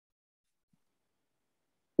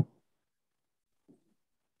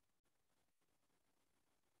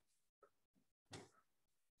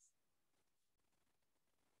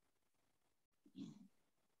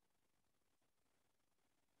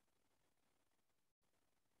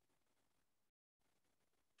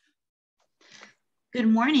Good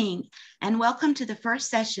morning, and welcome to the first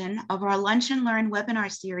session of our Lunch and Learn webinar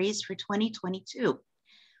series for 2022.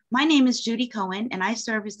 My name is Judy Cohen, and I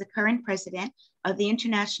serve as the current president of the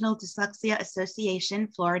International Dyslexia Association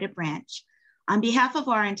Florida branch. On behalf of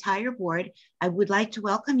our entire board, I would like to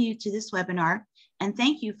welcome you to this webinar and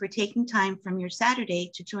thank you for taking time from your Saturday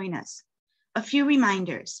to join us. A few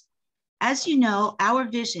reminders. As you know, our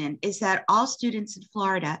vision is that all students in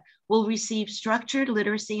Florida will receive structured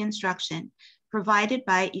literacy instruction provided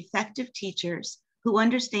by effective teachers who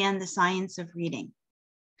understand the science of reading.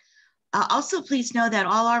 Also, please know that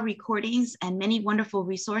all our recordings and many wonderful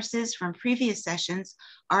resources from previous sessions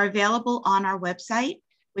are available on our website,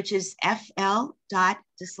 which is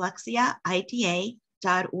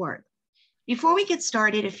fl.dyslexiaida.org. Before we get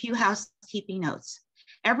started, a few housekeeping notes.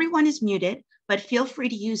 Everyone is muted, but feel free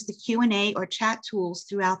to use the Q&A or chat tools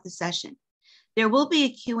throughout the session. There will be a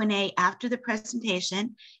Q&A after the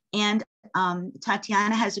presentation, and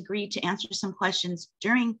Tatyana has agreed to answer some questions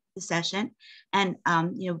during the session. And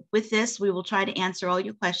with this, we will try to answer all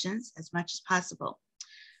your questions as much as possible.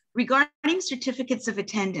 Regarding certificates of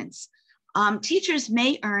attendance, teachers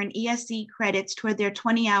may earn ESE credits toward their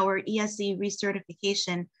 20-hour ESE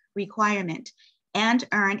recertification requirement and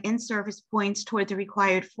earn in-service points toward the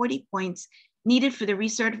required 40 points needed for the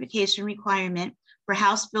recertification requirement for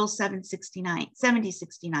House Bill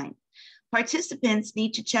 7069. Participants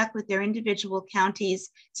need to check with their individual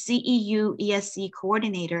county's CEU ESE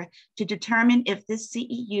coordinator to determine if this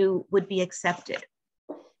CEU would be accepted.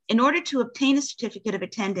 In order to obtain a certificate of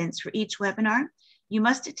attendance for each webinar, you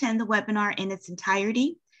must attend the webinar in its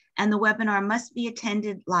entirety, and the webinar must be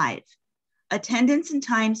attended live. Attendance and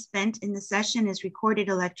time spent in the session is recorded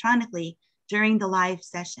electronically during the live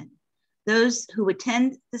session. Those who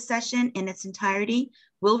attend the session in its entirety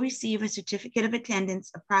will receive a certificate of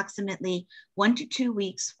attendance approximately 1 to 2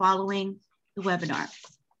 weeks following the webinar.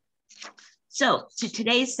 So to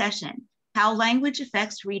today's session, how language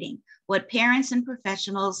affects reading, what parents and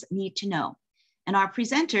professionals need to know. And our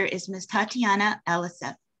presenter is Ms. Tatyana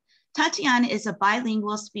Elleseff. Tatyana is a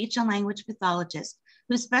bilingual speech and language pathologist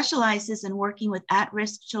who specializes in working with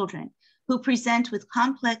at-risk children who present with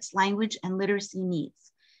complex language and literacy needs.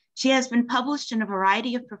 She has been published in a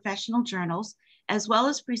variety of professional journals, as well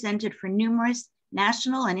as presented for numerous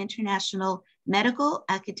national and international medical,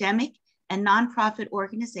 academic, and nonprofit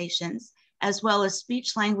organizations, as well as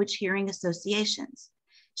speech language hearing associations.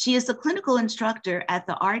 She is a clinical instructor at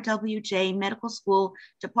the RWJ Medical School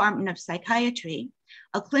Department of Psychiatry,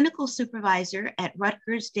 a clinical supervisor at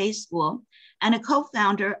Rutgers Day School, and a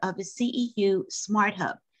co-founder of the CEU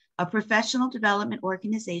SmartHub, a professional development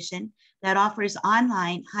organization that offers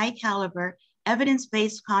online high-caliber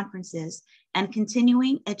evidence-based conferences and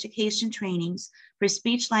continuing education trainings for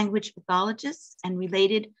speech-language pathologists and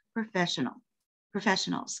related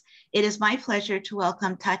professionals. It is my pleasure to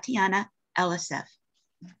welcome Tatyana Elleseff.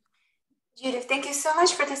 Judith, thank you so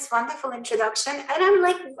much for this wonderful introduction. And I'm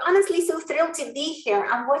honestly so thrilled to be here.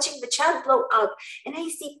 I'm watching the chat blow up and I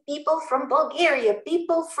see people from Bulgaria,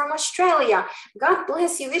 people from Australia. God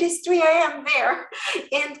bless you, it is 3 a.m. there.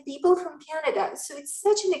 And people from Canada. So it's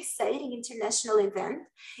such an exciting international event.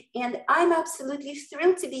 And I'm absolutely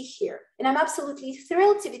thrilled to be here. And I'm absolutely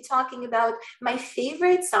thrilled to be talking about my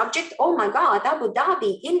favorite subject. Oh my God, Abu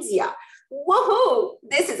Dhabi, India. Whoa,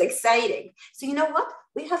 this is exciting. So you know what?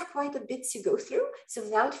 We have quite a bit to go through. So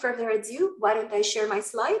without further ado, why don't I share my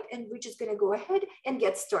slide and we're just going to go ahead and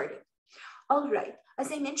get started. All right.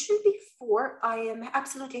 As I mentioned before, I am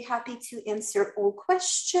absolutely happy to answer all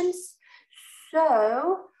questions.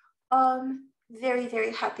 So very,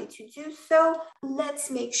 very happy to do so. Let's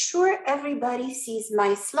make sure everybody sees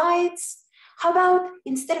my slides. How about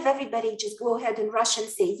instead of everybody just go ahead and rush and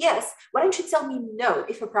say yes, why don't you tell me no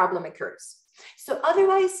if a problem occurs? So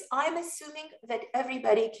otherwise, I'm assuming that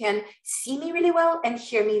everybody can see me really well and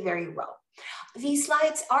hear me very well. These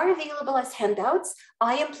slides are available as handouts.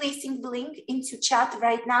 I am placing the link into chat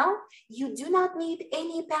right now. You do not need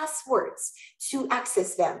any passwords to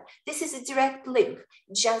access them. This is a direct link.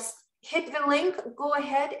 Just hit the link, go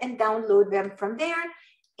ahead and download them from there.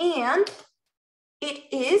 And it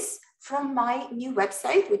is from my new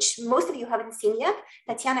website, which most of you haven't seen yet,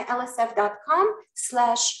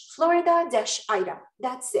 tatyanaelleseff.com/Florida-IDA.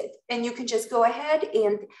 That's it. And you can just go ahead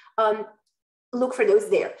and look for those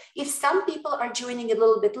there. If some people are joining a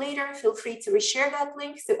little bit later, feel free to reshare that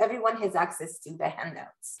link so everyone has access to the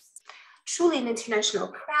handouts. Truly an international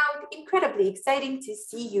crowd, incredibly exciting to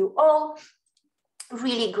see you all.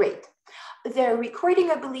 Really great. The recording,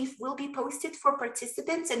 I believe, will be posted for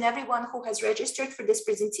participants, and everyone who has registered for this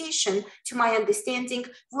presentation, to my understanding,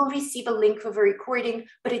 will receive a link for the recording,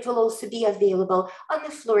 but it will also be available on the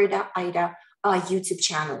Florida IDA YouTube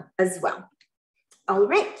channel as well. All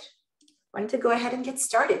right, I want to go ahead and get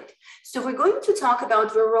started. So we're going to talk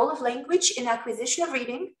about the role of language in acquisition of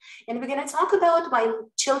reading, and we're going to talk about why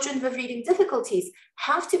children with reading difficulties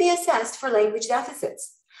have to be assessed for language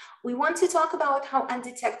deficits. We want to talk about how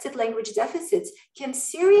undetected language deficits can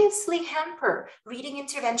seriously hamper reading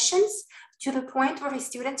interventions to the point where the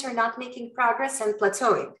students are not making progress and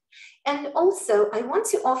plateauing. And also, I want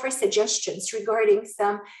to offer suggestions regarding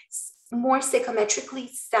some more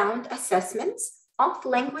psychometrically sound assessments of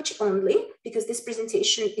language only, because this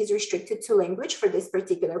presentation is restricted to language for this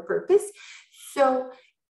particular purpose. So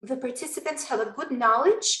the participants have a good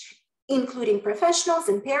knowledge, including professionals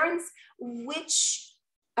and parents, which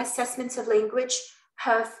assessments of language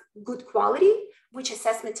have good quality, which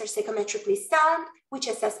assessments are psychometrically sound, which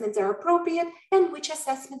assessments are appropriate, and which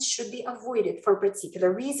assessments should be avoided for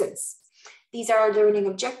particular reasons. These are our learning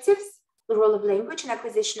objectives: the role of language in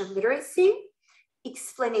acquisition of literacy,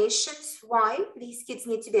 explanations why these kids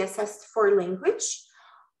need to be assessed for language,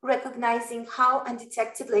 recognizing how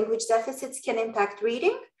undetected language deficits can impact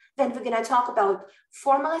reading. Then we're going to talk about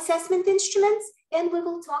formal assessment instruments, and we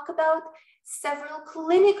will talk about several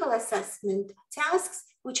clinical assessment tasks,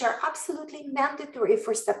 which are absolutely mandatory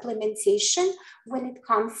for supplementation when it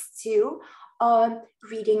comes to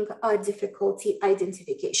reading difficulty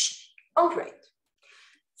identification. All right,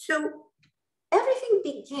 so everything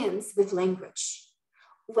begins with language.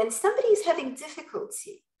 When somebody is having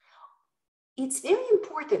difficulty, it's very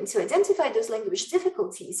important to identify those language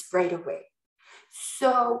difficulties right away.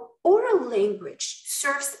 So oral language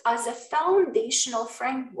serves as a foundational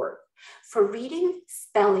framework for reading,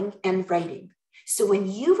 spelling, and writing. So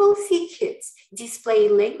when you will see kids display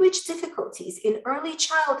language difficulties in early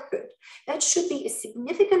childhood, that should be a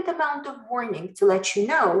significant amount of warning to let you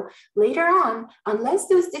know later on, unless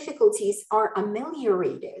those difficulties are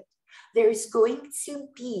ameliorated, there is going to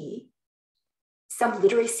be some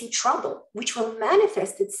literacy trouble, which will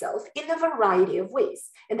manifest itself in a variety of ways.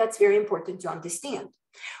 And that's very important to understand.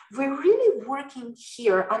 We're really working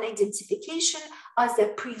here on identification as a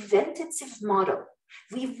preventative model.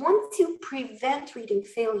 We want to prevent reading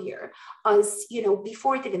failure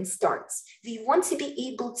before it even starts. We want to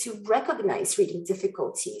be able to recognize reading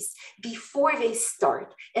difficulties before they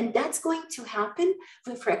start. And that's going to happen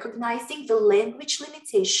with recognizing the language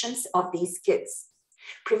limitations of these kids.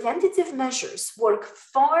 Preventative measures work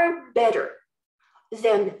far better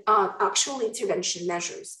than actual intervention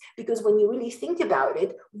measures, because when you really think about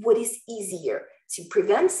it, what is easier, to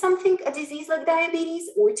prevent something, a disease like diabetes,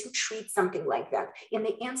 or to treat something like that? And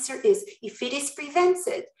the answer is, if it is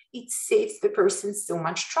prevented, it saves the person so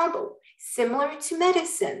much trouble. Similar to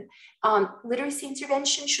medicine, literacy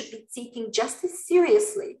intervention should be taken just as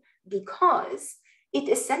seriously, because it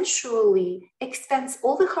essentially expands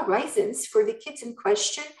all the horizons for the kids in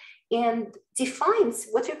question and defines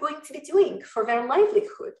what they're going to be doing for their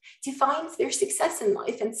livelihood, defines their success in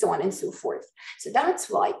life, and so on and so forth. So that's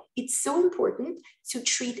why it's so important to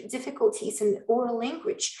treat difficulties in oral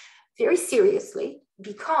language very seriously,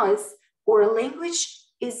 because oral language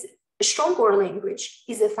is, a strong oral language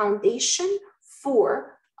is a foundation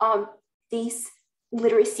for these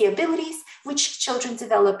literacy abilities, which children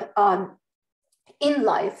develop in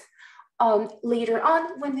life later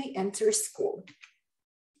on when they enter school.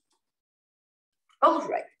 All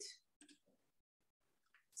right,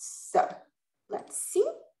 so let's see.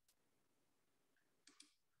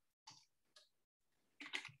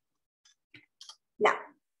 Now,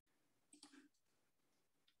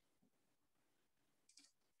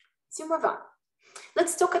 to move on,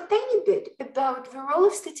 let's talk a tiny bit about the role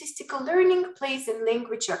of statistical learning plays in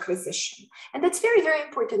language acquisition. And that's very, very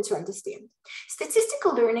important to understand.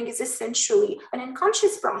 Statistical learning is essentially an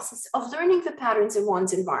unconscious process of learning the patterns in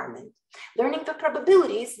one's environment, learning the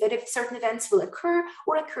probabilities that if certain events will occur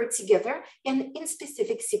or occur together in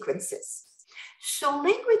specific sequences. So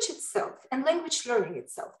language itself and language learning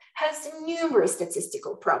itself has numerous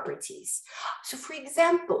statistical properties. So for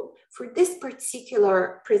example, for this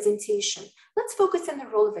particular presentation, let's focus on the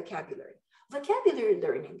role of vocabulary. Vocabulary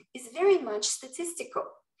learning is very much statistical.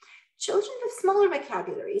 Children with smaller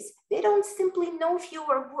vocabularies, they don't simply know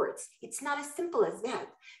fewer words. It's not as simple as that.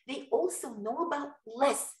 They also know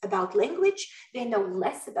less about language, they know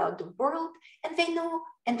less about the world, and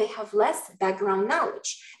they have less background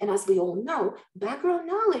knowledge. And as we all know, background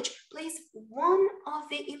knowledge plays one of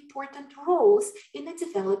the important roles in the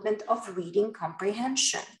development of reading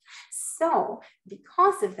comprehension. So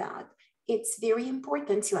because of that, it's very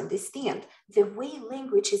important to understand the way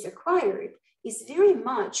language is acquired is very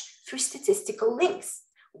much through statistical links.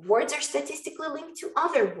 Words are statistically linked to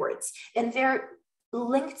other words, and they're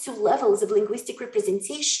linked to levels of linguistic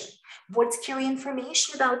representation. Words carry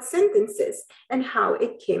information about sentences and how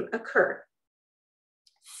it can occur.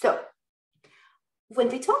 So, when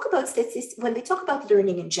we talk about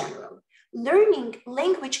learning in general,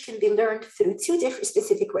 language can be learned through two different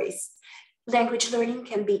specific ways. Language learning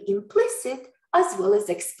can be implicit as well as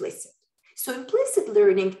explicit. So implicit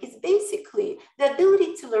learning is basically the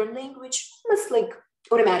ability to learn language almost like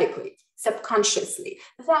automatically, subconsciously,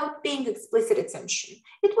 without paying explicit attention.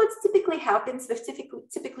 It's what typically happens with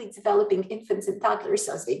typically developing infants and toddlers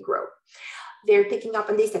as they grow. They're picking up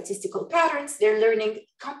on these statistical patterns, they're learning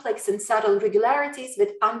complex and subtle regularities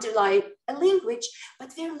that underlie a language,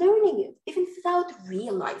 but they're learning it even without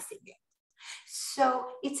realizing it. So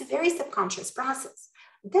it's a very subconscious process.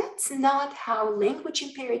 That's not how language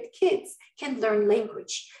impaired kids can learn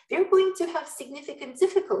language. They're going to have significant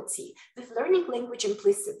difficulty with learning language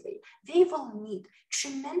implicitly. They will need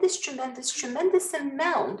tremendous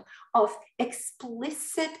amount of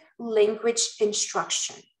explicit language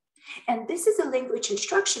instruction. And this is a language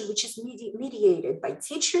instruction which is mediated by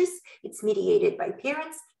teachers, it's mediated by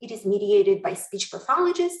parents, it is mediated by speech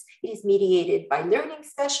pathologists, it is mediated by learning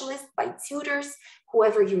specialists, by tutors,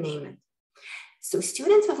 whoever you name it. So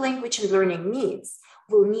students with language and learning needs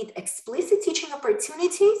will need explicit teaching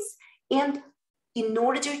opportunities and in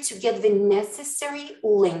order to get the necessary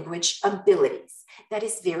language abilities. That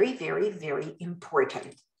is very, very, very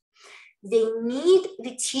important. They need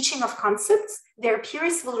the teaching of concepts their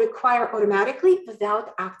peers will require automatically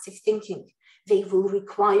without active thinking. They will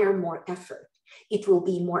require more effort. It will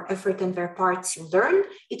be more effort on their part to learn.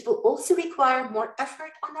 It will also require more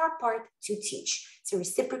effort on our part to teach. It's a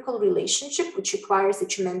reciprocal relationship which requires a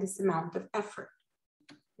tremendous amount of effort.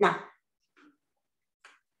 Now,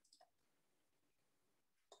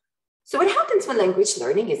 so what happens when language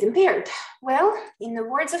learning is impaired? Well, in the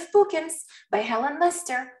words of Bookins by Helen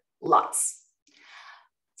Lester, lots.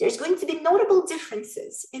 There's going to be notable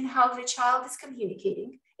differences in how the child is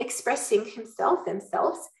communicating, expressing himself,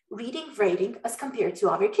 themselves, reading, writing, as compared to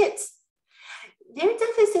other kids. Their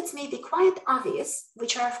deficits may be quite obvious,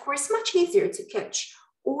 which are of course much easier to catch,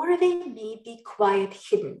 or they may be quite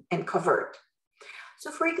hidden and covert.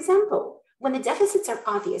 So for example, when the deficits are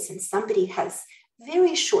obvious and somebody has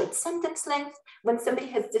very short sentence length, when somebody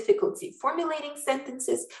has difficulty formulating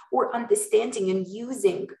sentences or understanding and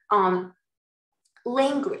using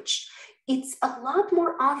language, it's a lot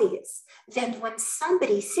more obvious than when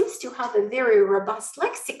somebody seems to have a very robust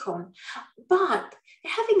lexicon, but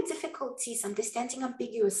they're having difficulties understanding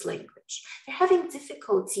ambiguous language. They're having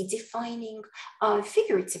difficulty defining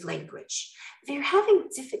figurative language. They're having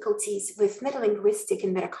difficulties with metalinguistic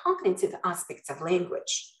and metacognitive aspects of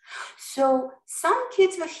language. So some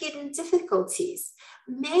kids with hidden difficulties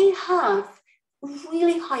may have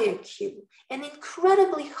really high IQ and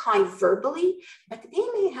incredibly high verbally, but they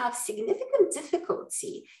may have significant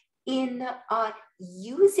difficulty in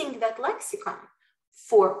using that lexicon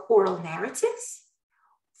for oral narratives,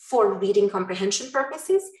 for reading comprehension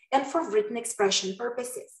purposes, and for written expression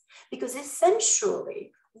purposes. Because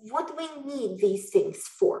essentially, what we need these things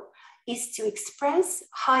for is to express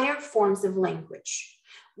higher forms of language.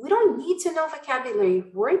 We don't need to know vocabulary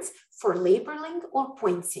words for labeling or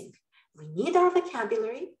pointing. We need our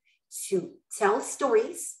vocabulary to tell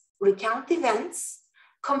stories, recount events,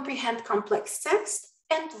 comprehend complex text,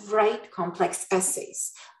 and write complex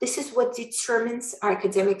essays. This is what determines our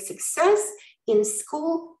academic success in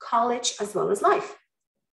school, college, as well as life.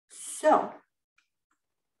 So,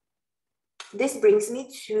 this brings me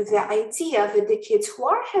to the idea that the kids who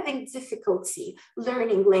are having difficulty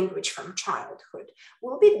learning language from childhood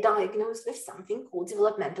will be diagnosed with something called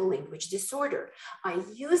developmental language disorder. I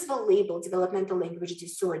use the label developmental language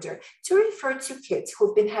disorder to refer to kids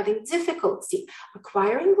who've been having difficulty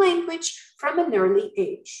acquiring language from an early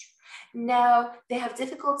age. Now, they have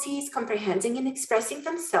difficulties comprehending and expressing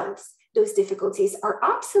themselves. Those difficulties are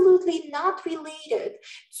absolutely not related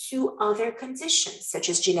to other conditions, such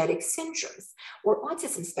as genetic syndromes or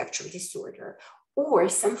autism spectrum disorder, or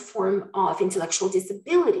some form of intellectual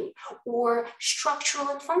disability, or structural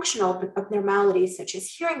and functional abnormalities, such as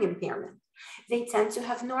hearing impairment. They tend to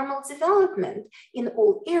have normal development in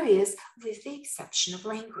all areas, with the exception of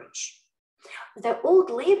language. The old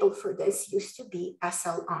label for this used to be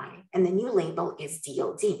SLI, and the new label is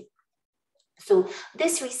DLD. So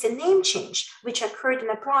this recent name change, which occurred in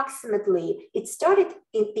approximately, it started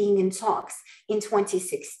being in talks in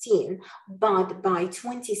 2016, but by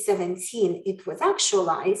 2017, it was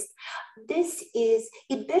actualized.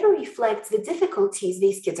 It better reflects the difficulties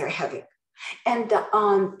these kids are having. And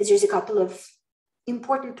there's a couple of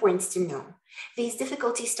important points to know. These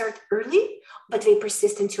difficulties start early, but they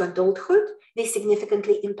persist into adulthood. They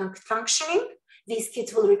significantly impact functioning. These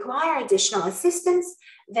kids will require additional assistance.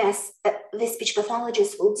 The speech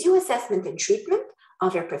pathologist will do assessment and treatment.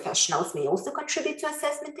 Other professionals may also contribute to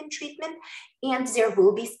assessment and treatment, and there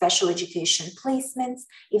will be special education placements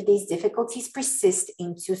if these difficulties persist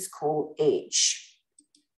into school age.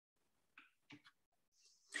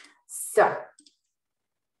 So,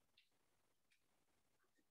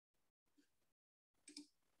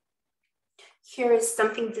 here is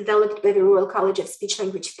something developed by the Royal College of Speech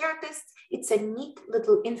Language Therapists. It's a neat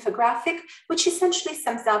little infographic, which essentially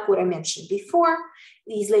sums up what I mentioned before.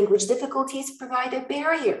 These language difficulties provide a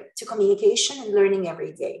barrier to communication and learning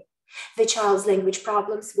every day. The child's language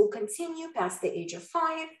problems will continue past the age of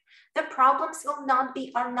 5. The problems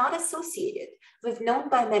are not associated with known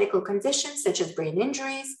biomedical conditions such as brain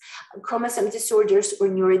injuries, chromosome disorders, or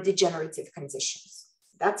neurodegenerative conditions.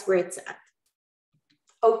 That's where it's at.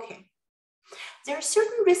 Okay. There are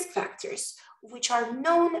certain risk factors which are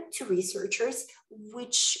known to researchers,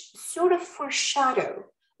 which sort of foreshadow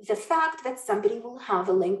the fact that somebody will have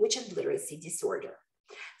a language and literacy disorder.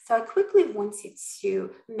 So I quickly wanted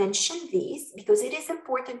to mention these because it is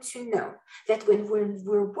important to know that when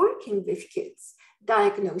we're working with kids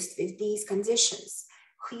diagnosed with these conditions,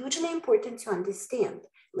 hugely important to understand,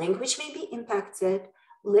 language may be impacted,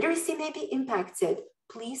 literacy may be impacted,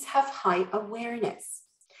 please have high awareness.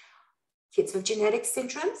 Kids with genetic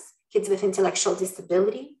syndromes, kids with intellectual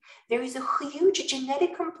disability, there is a huge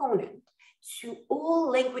genetic component to all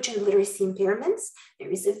language and literacy impairments. There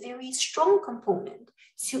is a very strong component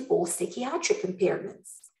to all psychiatric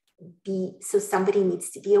impairments. So somebody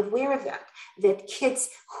needs to be aware of that kids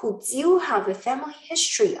who do have a family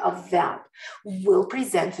history of that will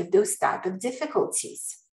present with those type of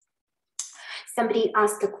difficulties. Somebody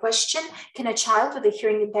asked a question, can a child with a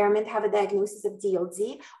hearing impairment have a diagnosis of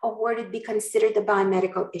DLD, or would it be considered a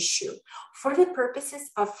biomedical issue? For the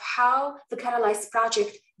purposes of how the Catalyze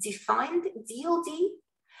project defined DLD,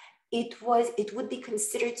 it would be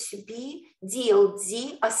considered to be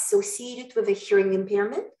DLD associated with a hearing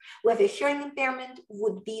impairment, where the hearing impairment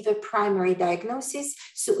would be the primary diagnosis,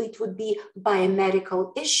 so it would be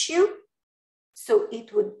biomedical issue. So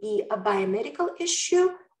it would be a biomedical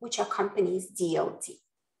issue which accompanies DLD.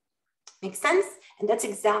 Makes sense? And that's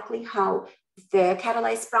exactly how the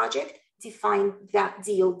Catalyze project defined that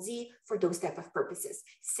DLD for those type of purposes.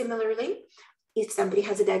 Similarly, if somebody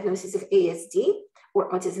has a diagnosis of ASD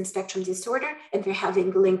or autism spectrum disorder and they're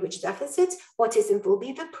having language deficits, autism will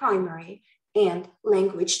be the primary and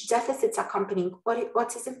language deficits accompanying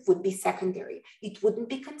autism would be secondary. It wouldn't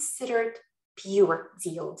be considered pure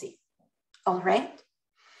DLD. All right?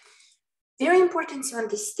 Very important to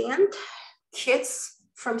understand, kids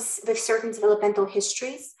with certain developmental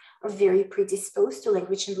histories are very predisposed to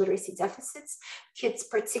language and literacy deficits. Kids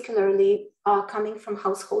particularly coming from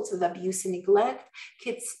households with abuse and neglect,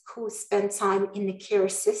 kids who spend time in the care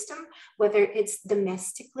system, whether it's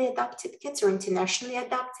domestically adopted kids or internationally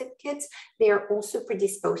adopted kids, they are also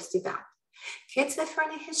predisposed to that. Kids with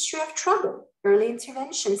early history of trouble, early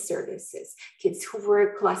intervention services, kids who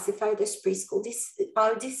were classified as preschool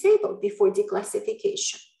disabled before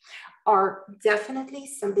declassification are definitely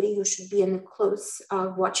somebody who should be in a close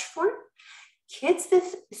watch for. Kids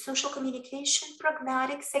with social communication,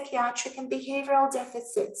 pragmatic, psychiatric, and behavioral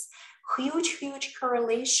deficits, huge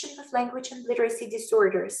correlation with language and literacy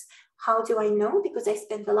disorders. How do I know? Because I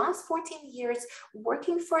spent the last 14 years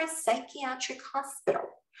working for a psychiatric hospital,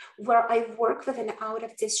 where I work with in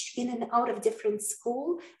and out of different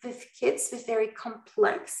school with kids with very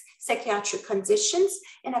complex psychiatric conditions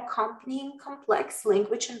and accompanying complex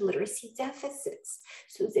language and literacy deficits.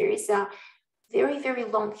 So there is a very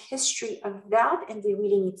long history of that, and we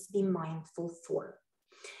really need to be mindful for.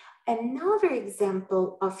 Another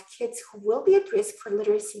example of kids who will be at risk for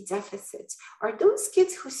literacy deficits are those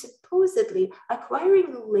kids who supposedly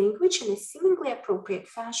acquiring language in a seemingly appropriate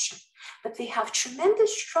fashion, but they have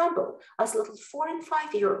tremendous trouble as little 4- and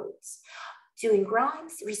 5-year-olds doing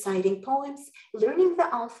rhymes, reciting poems, learning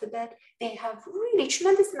the alphabet. They have really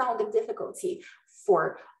tremendous amount of difficulty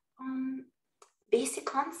for basic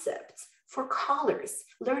concepts, for colors,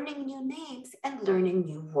 learning new names, and learning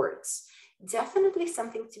new words. Definitely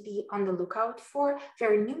something to be on the lookout for.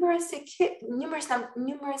 There are numerous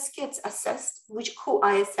kids assessed, who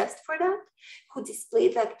I assessed for that, who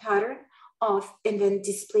displayed that pattern of, and then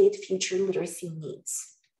displayed future literacy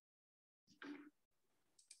needs.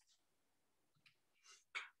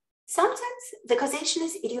 Sometimes the causation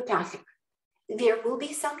is idiopathic. There will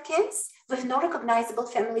be some kids with no recognizable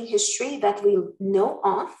family history that we know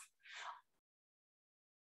of.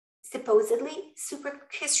 Supposedly,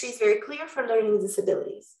 history is very clear for learning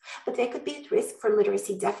disabilities, but they could be at risk for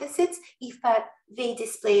literacy deficits if they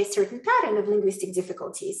display a certain pattern of linguistic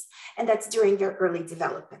difficulties, and that's during their early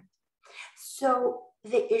development. So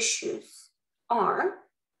the issues are,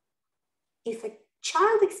 if a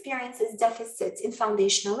child experiences deficits in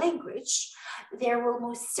foundational language, there will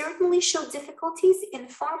most certainly show difficulties in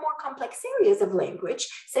far more complex areas of language,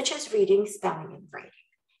 such as reading, spelling, and writing.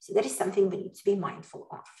 So that is something we need to be mindful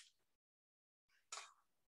of.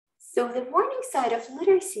 So the warning sign of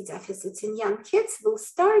literacy deficits in young kids will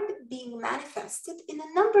start being manifested in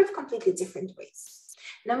a number of completely different ways.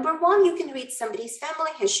 Number one, you can read somebody's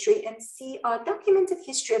family history and see a documented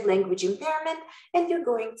history of language impairment, and you're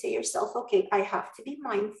going to yourself, okay, I have to be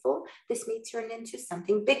mindful. This may turn into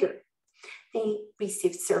something bigger. They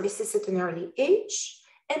received services at an early age,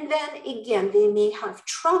 and then again, they may have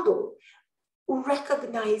trouble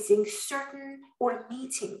recognizing certain or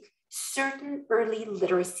meeting certain early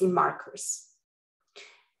literacy markers.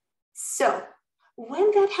 So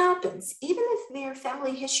when that happens, even if their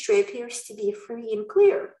family history appears to be free and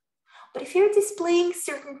clear, but if you're displaying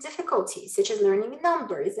certain difficulties, such as learning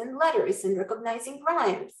numbers and letters and recognizing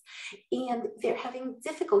rhymes, and they're having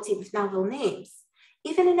difficulty with novel names,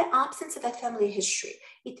 even in the absence of that family history,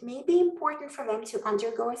 it may be important for them to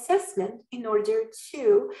undergo assessment in order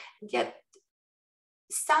to get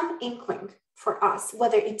some inkling for us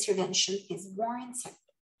whether intervention is warranted.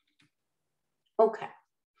 Okay,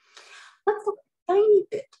 let's look a tiny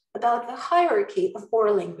bit about the hierarchy of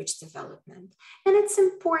oral language development. And it's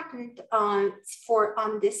important for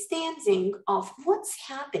understanding of what's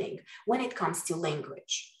happening when it comes to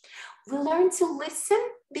language. We learn to listen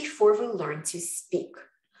before we learn to speak.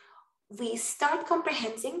 We start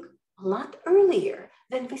comprehending a lot earlier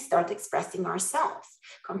than we start expressing ourselves.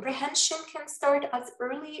 Comprehension can start as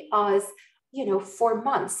early as 4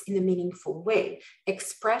 months in a meaningful way.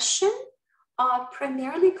 Expression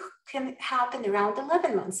primarily can happen around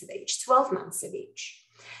 11 months of age, 12 months of age.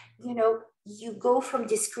 You go from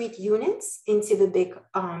discrete units into the big,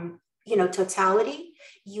 totality.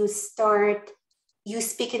 You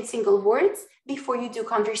speak in single words before you do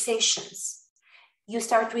conversations. You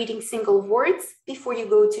start reading single words before you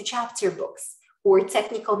go to chapter books or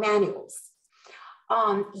technical manuals.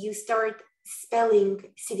 You start spelling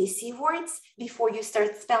CDC words before you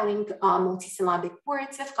start spelling multisyllabic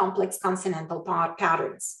words with complex consonantal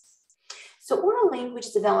patterns. So oral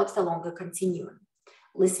language develops along a continuum.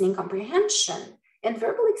 Listening comprehension and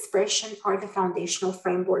verbal expression are the foundational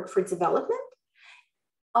framework for development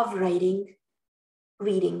of writing,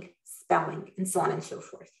 reading, spelling, and so on and so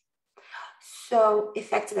forth. So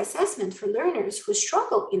effective assessment for learners who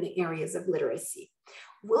struggle in the areas of literacy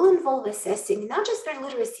will involve assessing not just their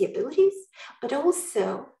literacy abilities, but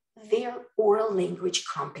also their oral language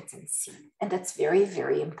competency. And that's very,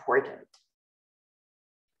 very important.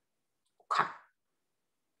 Okay.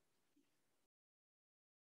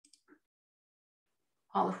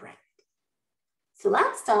 All right. So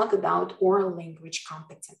let's talk about oral language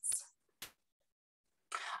competence.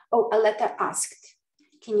 Oh, Aletta asked,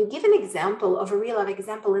 can you give an example of a real-life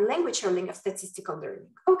example in language learning of statistical learning?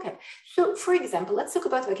 Okay, so for example, let's talk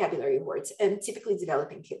about vocabulary words and typically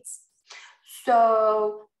developing kids.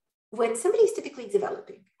 So when somebody is typically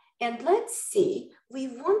developing, and let's see, we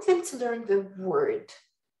want them to learn the word.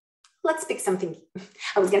 Let's pick something,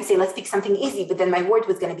 I was gonna say let's pick something easy, but then my word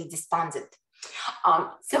was gonna be despondent.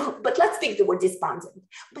 But let's pick the word despondent.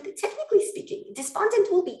 But technically speaking,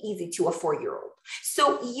 despondent will be easy to a 4-year-old.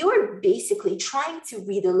 So you're basically trying to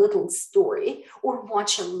read a little story or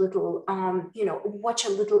watch a little,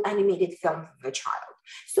 animated film of a child.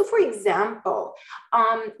 So for example,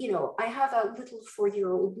 I have a little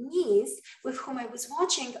 4-year-old niece with whom I was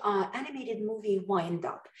watching an animated movie, Wind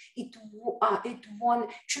Up. It won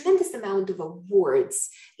tremendous amount of awards,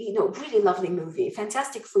 really lovely movie,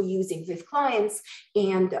 fantastic for using with clients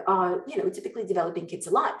and, typically developing kids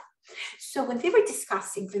a lot. So when they were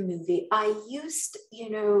discussing the movie, I used,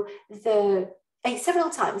 several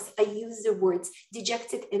times I used the words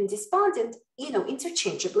dejected and despondent,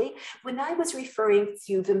 interchangeably when I was referring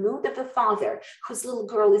to the mood of the father whose little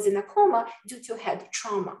girl is in a coma due to head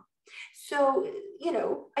trauma. So, you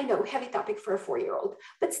know, I know, heavy topic for a 4-year-old,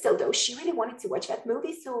 but still though, she really wanted to watch that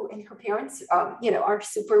movie. So, and her parents, you know, are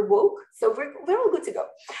super woke. So we're all good to go.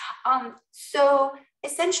 So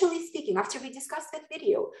essentially speaking, after we discussed that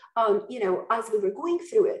video, you know, as we were going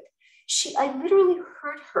through it, I literally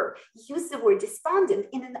heard her use the word despondent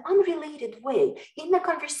in an unrelated way in a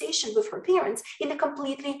conversation with her parents in a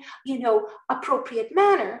completely, you know, appropriate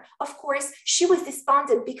manner. Of course, she was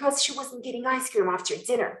despondent because she wasn't getting ice cream after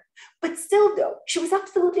dinner. But still, though, she was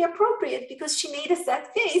absolutely appropriate because she made a sad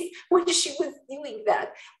face when she was doing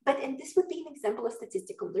that. And this would be an example of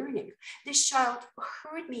statistical learning. This child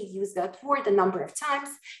heard me use that word a number of times.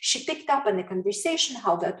 She picked up on the conversation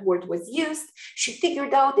how that word was used. She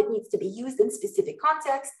figured out it needs to be used in specific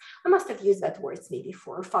context. I must have used that word maybe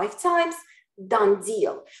 4 or 5 times. Done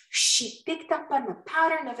deal. She picked up on a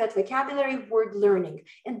pattern of that vocabulary, word learning,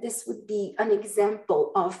 and this would be an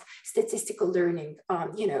example of statistical learning,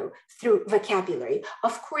 you know, through vocabulary.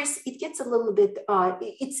 Of course, it gets a little bit,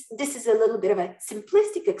 this is a little bit of a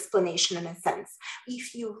simplistic explanation in a sense.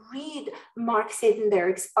 If you read Mark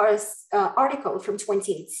Seidenberg's article from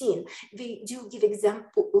 2018, they do give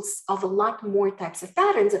examples of a lot more types of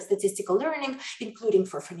patterns of statistical learning, including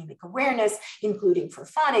for phonemic awareness, including for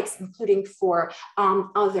phonics, including for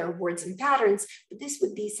other words and patterns, but this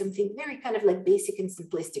would be something very kind of like basic and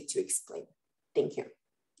simplistic to explain. Thank you.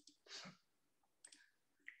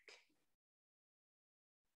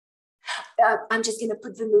 I'm just going to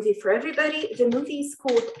put the movie for everybody. The movie is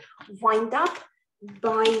called Wind Up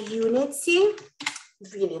by Unity.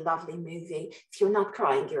 Really lovely movie. If you're not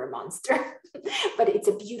crying, you're a monster. But it's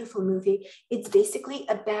a beautiful movie. It's basically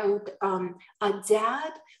about a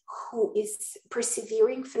dad who is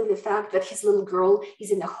persevering through the fact that his little girl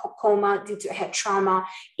is in a coma due to a head trauma,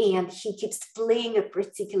 and he keeps playing a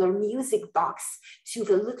particular music box to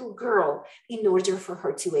the little girl in order for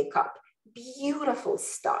her to wake up. Beautiful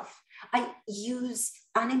stuff. I use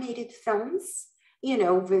animated films, you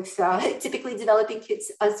know, with typically developing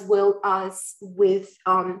kids as well as with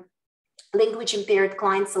language impaired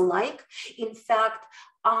clients alike. In fact,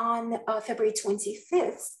 on February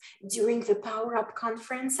 25th, during the Power Up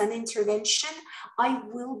conference on intervention, I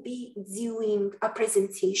will be doing a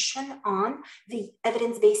presentation on the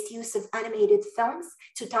evidence-based use of animated films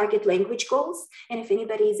to target language goals. And if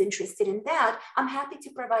anybody is interested in that, I'm happy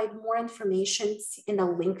to provide more information in a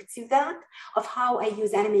link to that of how I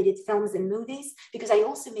use animated films and movies, because I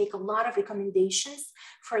also make a lot of recommendations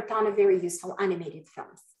for a ton of very useful animated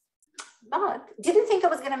films. But didn't think I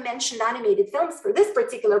was going to mention animated films for this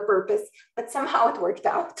particular purpose, but somehow it worked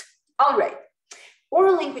out. All right,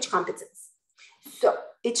 oral language competence. So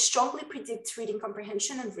it strongly predicts reading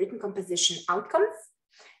comprehension and written composition outcomes.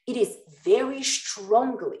 It is very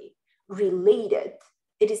strongly related.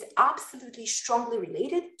 It is absolutely strongly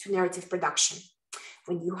related to narrative production.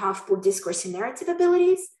 When you have poor discourse and narrative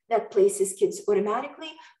abilities, that places kids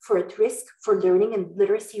automatically at risk for learning and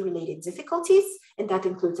literacy related difficulties. And that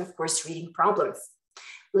includes, of course, reading problems.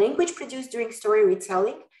 Language produced during story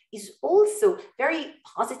retelling is also very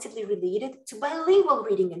positively related to bilingual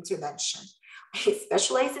reading intervention. I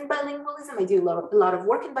specialize in bilingualism. I do a lot of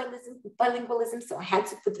work in bilingualism, so I had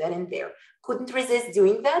to put that in there. Couldn't resist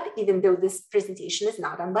doing that, even though this presentation is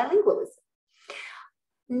not on bilingualism.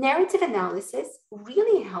 Narrative analysis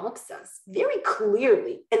really helps us very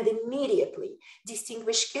clearly and immediately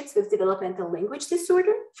distinguish kids with developmental language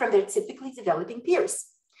disorder from their typically developing peers.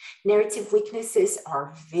 Narrative weaknesses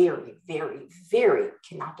are very, very, very,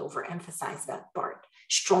 cannot overemphasize that part,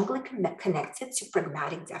 strongly connected to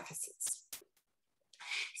pragmatic deficits.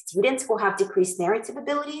 Students who have decreased narrative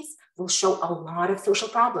abilities will show a lot of social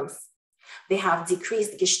problems. They have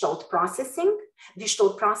decreased gestalt processing.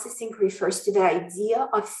 Gestalt processing refers to the idea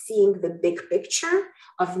of seeing the big picture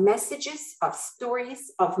of messages, of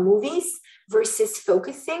stories, of movies, versus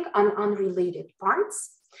focusing on unrelated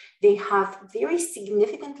parts. They have very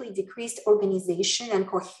significantly decreased organization and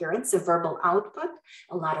coherence of verbal output,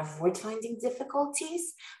 a lot of word finding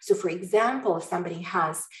difficulties. So for example, if somebody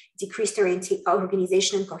has decreased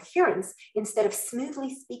organization and coherence, instead of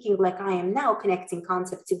smoothly speaking like I am now, connecting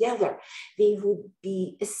concepts together, they would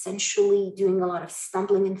be essentially doing a lot of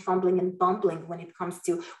stumbling and fumbling and bumbling when it comes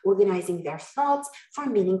to organizing their thoughts for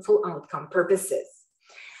meaningful outcome purposes.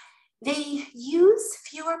 They use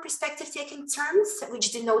fewer perspective-taking terms,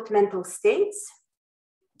 which denote mental states.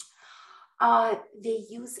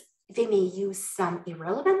 They may use some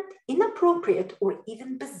irrelevant, inappropriate, or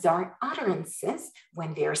even bizarre utterances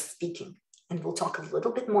when they are speaking. And we'll talk a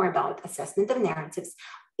little bit more about assessment of narratives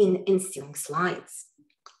in ensuing slides.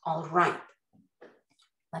 All right.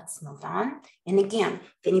 Let's move on. And again,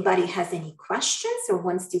 if anybody has any questions or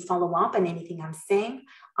wants to follow up on anything I'm saying,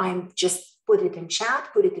 I'm just put it in chat,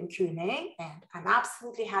 put it in Q&A, and I'm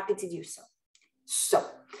absolutely happy to do so. So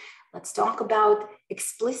let's talk about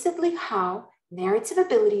explicitly how narrative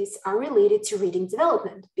abilities are related to reading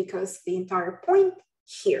development, because the entire point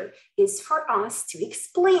here is for us to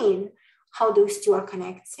explain how those two are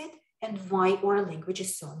connected and why oral language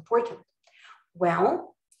is so important.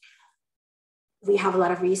 Well, we have a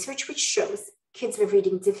lot of research which shows kids with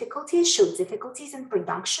reading difficulties show difficulties in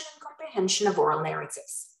production and comprehension of oral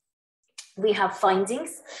narratives. We have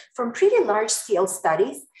findings from pretty large-scale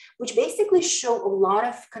studies which basically show a lot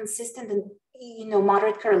of consistent and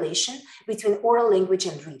moderate correlation between oral language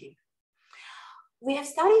and reading. We have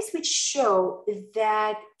studies which show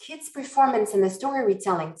that kids' performance in the story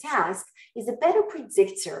retelling task is a better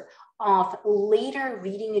predictor of later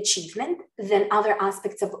reading achievement than other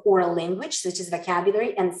aspects of oral language, such as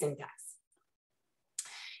vocabulary and syntax.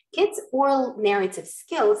 Kids' oral narrative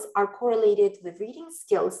skills are correlated with reading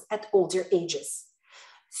skills at older ages.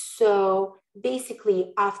 So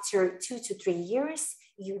basically, after 2 to 3 years,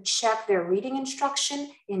 you check their reading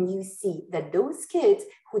instruction and you see that those kids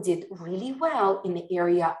who did really well in the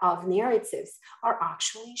area of narratives are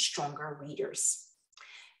actually stronger readers.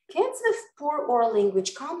 Kids with poor oral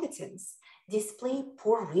language competence display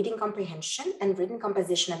poor reading comprehension and written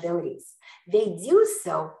composition abilities. They do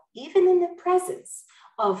so even in the presence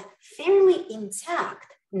of fairly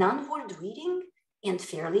intact non-word reading and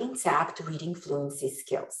fairly intact reading fluency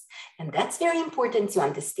skills. And that's very important to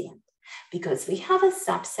understand, because we have a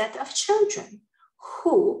subset of children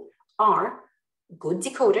who are good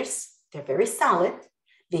decoders. They're very solid.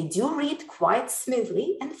 They do read quite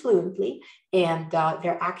smoothly and fluently, and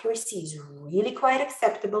their accuracy is really quite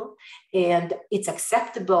acceptable. And it's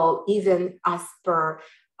acceptable even as per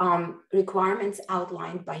requirements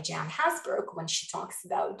outlined by Jan Hasberg when she talks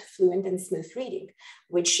about fluent and smooth reading,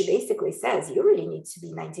 which she basically says you really need to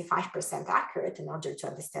be 95% accurate in order to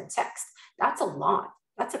understand text. That's a lot.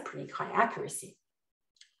 That's a pretty high accuracy.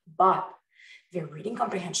 But their reading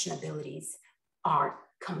comprehension abilities are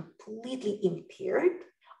completely impaired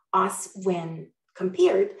as when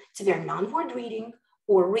compared to their non-word reading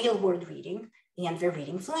or real word reading and their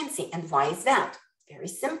reading fluency. And why is that? Very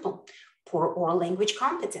simple. Poor oral language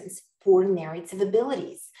competence, poor narrative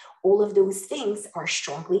abilities. All of those things are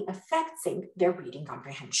strongly affecting their reading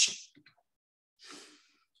comprehension.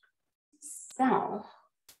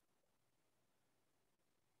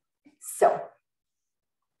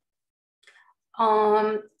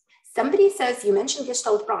 Somebody says, you mentioned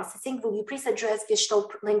Gestalt processing. Will you please address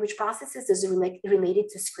Gestalt language processes as related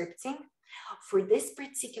to scripting? For this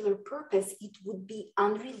particular purpose, it would be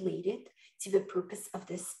unrelated to the purpose of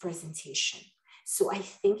this presentation. So I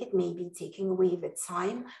think it may be taking away the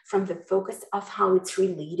time from the focus of how it's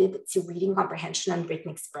related to reading comprehension and written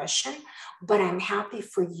expression. But I'm happy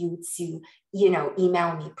for you to,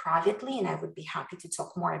 email me privately, and I would be happy to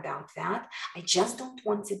talk more about that. I just don't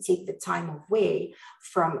want to take the time away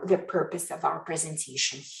from the purpose of our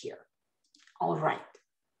presentation here. All right.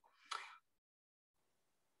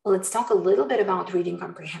 Let's talk a little bit about reading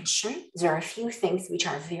comprehension. There are a few things which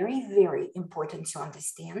are very, very important to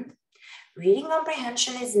understand. Reading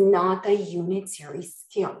comprehension is not a unitary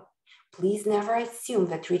skill. Please never assume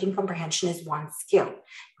that reading comprehension is one skill.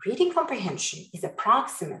 Reading comprehension is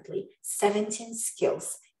approximately 17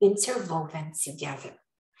 skills interwoven together.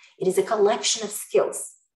 It is a collection of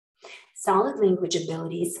skills. Solid language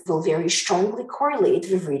abilities will very strongly correlate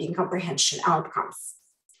with reading comprehension outcomes.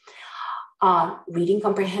 Reading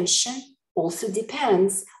comprehension also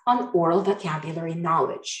depends on oral vocabulary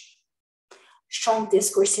knowledge. Strong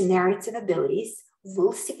discourse and narrative abilities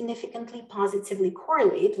will significantly positively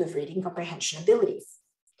correlate with reading comprehension abilities.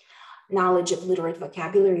 Knowledge of literate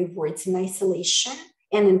vocabulary words in isolation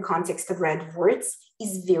and in context of read words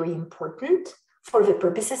is very important for the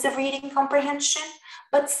purposes of reading comprehension,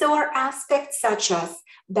 but so are aspects such as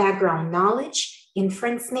background knowledge,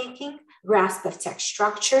 inference making, grasp of text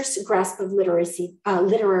structures, grasp of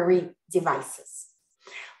literary devices.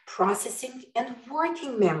 Processing and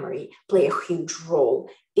working memory play a huge role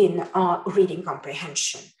in reading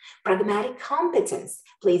comprehension. Pragmatic competence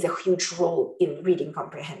plays a huge role in reading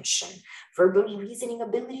comprehension. Verbal reasoning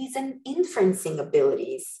abilities and inferencing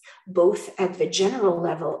abilities, both at the general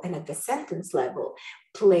level and at the sentence level,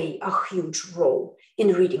 play a huge role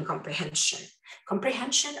in reading comprehension.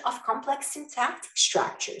 Comprehension of complex syntactic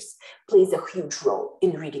structures plays a huge role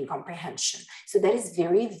in reading comprehension. So that is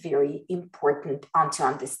very, very important to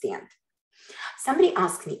understand. Somebody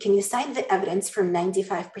asked me, can you cite the evidence for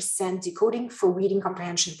 95% decoding for reading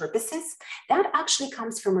comprehension purposes? That actually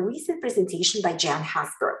comes from a recent presentation by Jan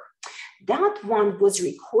Hasberg. That one was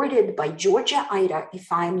recorded by Georgia Ida,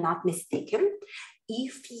 if I'm not mistaken.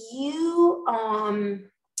 If you, I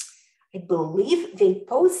believe they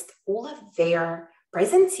post all of their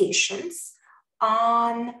presentations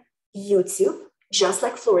on YouTube, just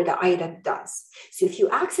like Florida Ida does. So if you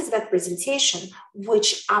access that presentation,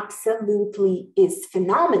 which absolutely is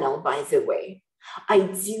phenomenal, by the way, I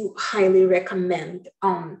do highly recommend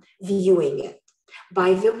viewing it.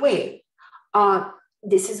 By the way,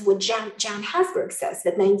 this is what Jan Hasberg says,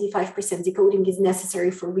 that 95% decoding is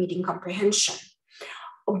necessary for reading comprehension.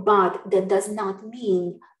 But that does not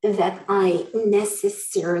mean that I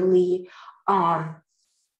necessarily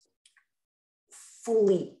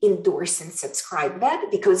fully endorse and subscribe that,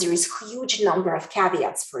 because there is a huge number of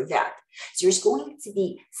caveats for that. So there's going to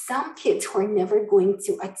be some kids who are never going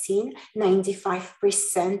to attain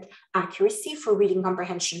 95% accuracy for reading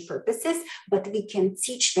comprehension purposes, but we can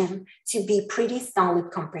teach them to be pretty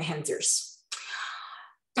solid comprehenders.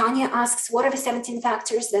 Tanya asks, what are the 17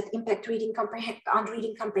 factors that impact reading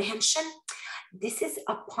comprehension? This is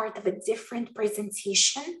a part of a different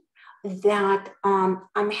presentation that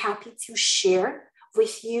I'm happy to share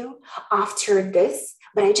with you after this,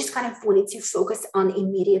 but I just kind of wanted to focus on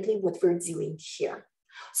immediately what we're doing here.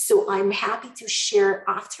 So I'm happy to share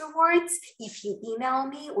afterwards if you email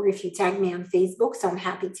me or if you tag me on Facebook, so I'm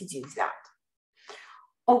happy to do that.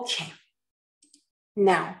 Okay,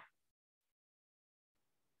 now,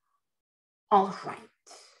 all right.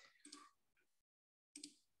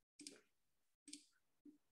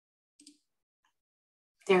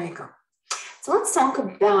 There you go. So let's talk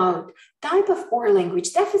about type of oral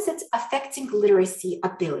language deficits affecting literacy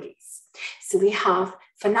abilities. So we have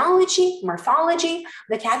phonology, morphology,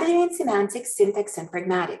 vocabulary and semantics, syntax, and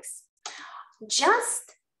pragmatics.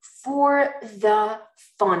 Just for the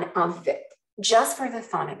fun of it,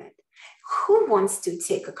 who wants to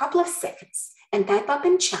take a couple of seconds and type up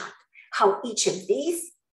in chat how each of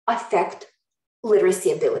these affect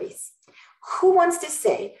literacy abilities? Who wants to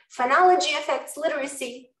say phonology affects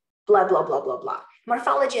literacy, blah, blah, blah, blah, blah.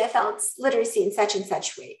 Morphology affects literacy in such and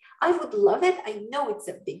such way. I would love it. I know it's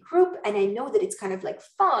a big group and I know that it's kind of like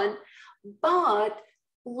fun, but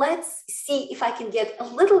let's see if I can get a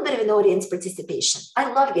little bit of an audience participation.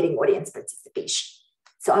 I love getting audience participation.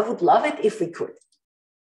 So I would love it if we could.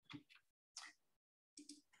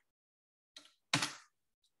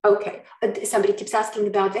 Okay, somebody keeps asking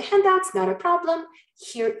about the handouts, not a problem.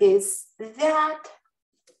 Here is that.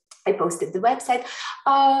 I posted the website.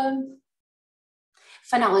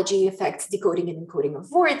 Phonology affects decoding and encoding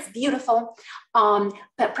of words, beautiful.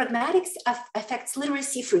 But pragmatics affects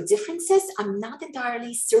literacy through differences. I'm not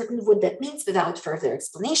entirely certain what that means without further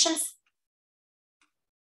explanations.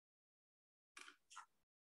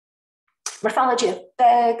 Morphology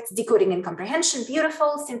affects decoding and comprehension,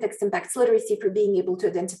 beautiful. Syntax impacts literacy for being able to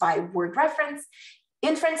identify word reference.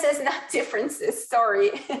 Inferences, not differences,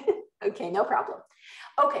 sorry. Okay, no problem.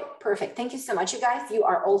 Okay, perfect. Thank you so much, you guys. You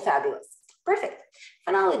are all fabulous. Perfect.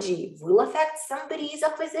 Phonology will affect somebody's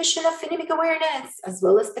acquisition of phonemic awareness, as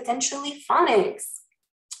well as potentially phonics.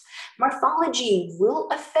 Morphology will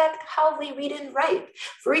affect how we read and write.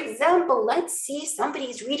 For example, let's see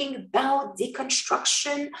somebody's reading about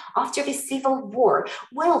deconstruction after the Civil War.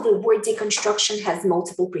 Well, the word deconstruction has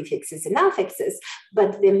multiple prefixes and affixes,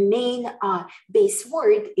 but the main base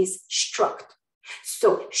word is struct.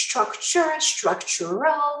 So structure,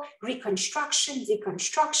 structural, reconstruction,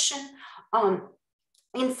 deconstruction,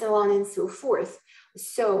 and so on and so forth.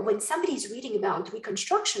 So when somebody's reading about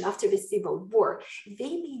reconstruction after the Civil War,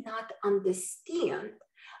 they may not understand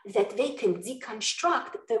that they can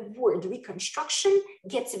deconstruct the word reconstruction,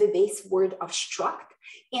 get to the base word of struct,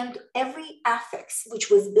 and every affix which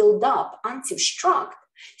was built up onto struct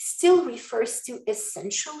still refers to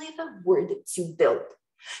essentially the word to build.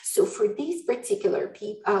 So for these particular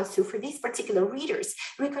people, readers,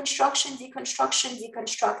 reconstruction, deconstruction,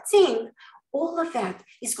 deconstructing, all of that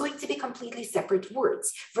is going to be completely separate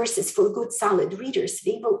words, versus for good solid readers,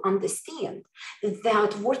 they will understand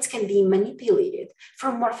that words can be manipulated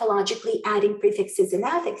for morphologically adding prefixes and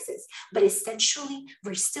affixes, but essentially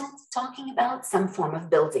we're still talking about some form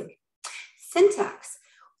of building. Syntax.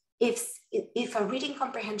 If a reading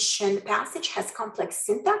comprehension passage has complex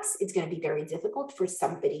syntax, it's going to be very difficult for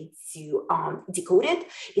somebody to decode it.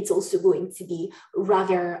 It's also going to be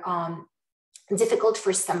rather difficult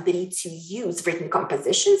for somebody to use written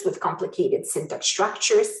compositions with complicated syntax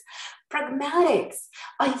structures. Pragmatics,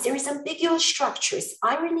 if there is ambiguous structures,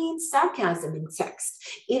 irony and sarcasm in text,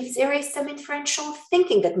 if there is some inferential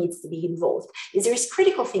thinking that needs to be involved, if there is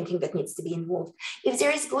critical thinking that needs to be involved, if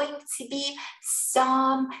there is going to be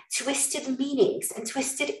some twisted meanings and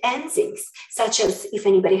twisted endings, such as if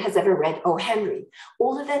anybody has ever read O. Henry,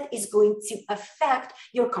 all of that is going to affect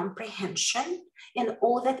your comprehension, and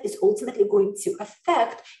all of that is ultimately going to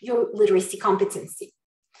affect your literacy competency.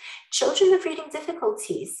 Children with reading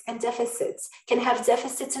difficulties and deficits can have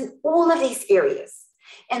deficits in all of these areas.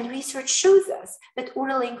 And research shows us that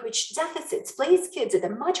oral language deficits place kids at a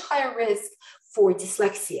much higher risk for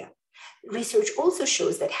dyslexia. Research also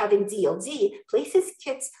shows that having DLD places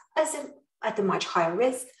kids at a much higher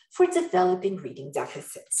risk for developing reading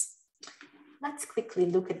deficits. Let's quickly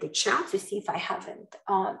look at the chat to see if I haven't,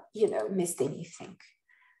 missed anything.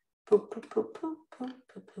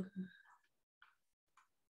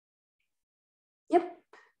 Yep,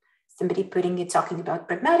 somebody talking about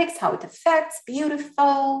pragmatics, how it affects,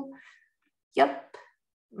 beautiful. Yep,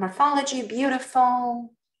 morphology,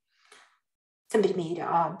 beautiful. Somebody made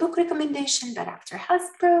a book recommendation by Dr.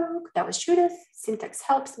 Hasbrook. That was Judith. Syntax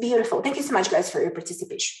helps, beautiful. Thank you so much, guys, for your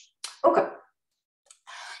participation. Okay.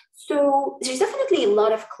 So there's definitely a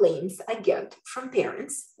lot of claims I get from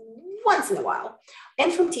parents once in a while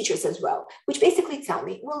and from teachers as well, which basically tell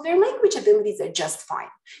me, well, their language abilities are just fine.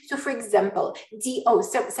 So for example,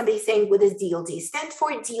 somebody's saying, what does DLD stand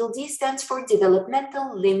for? DLD stands for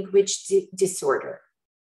developmental language disorder.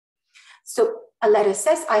 So Aletta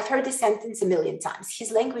says, I've heard this sentence a million times.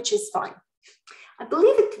 His language is fine. I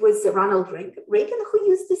believe it was Ronald Reagan who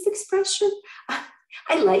used this expression.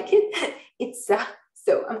 I like it.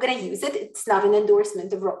 So I'm going to use it. It's not an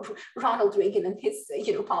endorsement of Ronald Reagan and his,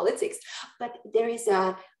 politics, but there is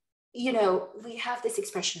we have this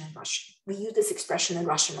expression in Russian. We use this expression in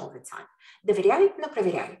Russian all the time. Доверяй, но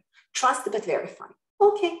проверяй. Trust but verify.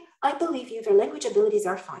 Okay, I believe you. Their language abilities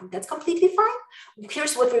are fine. That's completely fine.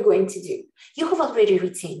 Here's what we're going to do. You have already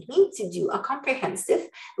retained me to do a comprehensive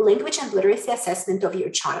language and literacy assessment of your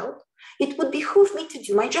child. It would behoove me to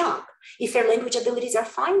do my job. If their language abilities are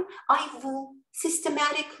fine, I will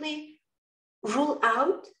systematically rule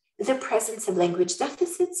out the presence of language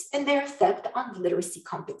deficits and their effect on literacy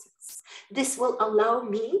competence. This will allow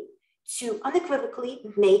me to unequivocally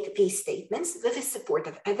make these statements with the support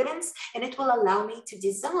of evidence, and it will allow me to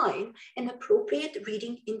design an appropriate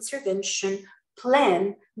reading intervention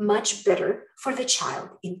plan much better for the child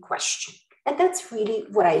in question. And that's really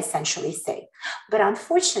what I essentially say. But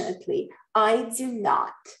unfortunately, I do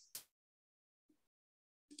not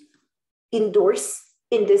endorse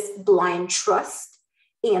in this blind trust,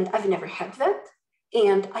 and I've never had that,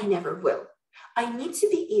 and I never will. I need to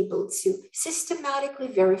be able to systematically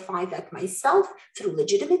verify that myself through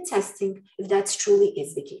legitimate testing, if that truly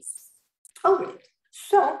is the case. All right,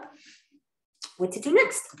 so what to do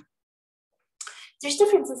next? There's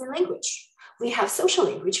differences in language. We have social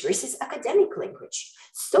language versus academic language.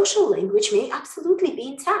 Social language may absolutely be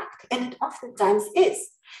intact, and it oftentimes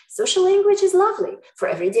is. Social language is lovely for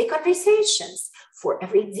everyday conversations, for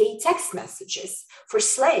everyday text messages, for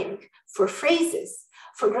slang, for phrases,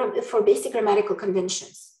 for basic grammatical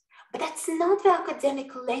conventions. But that's not the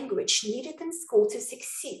academic language needed in school to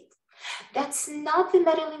succeed. That's not the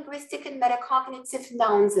metalinguistic and metacognitive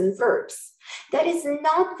nouns and verbs. That is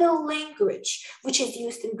not the language which is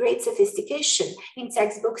used in great sophistication in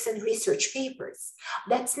textbooks and research papers.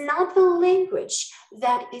 That's not the language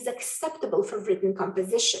that is acceptable for written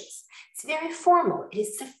compositions. It's very formal, it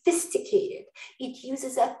is sophisticated. It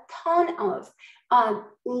uses a ton of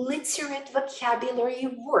literate vocabulary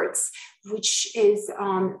words, which is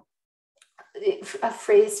a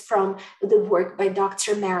phrase from the work by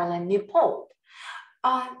Dr. Marilyn Newpold.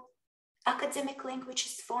 Academic language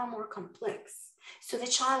is far more complex. So the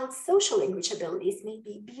child's social language abilities may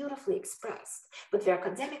be beautifully expressed, but their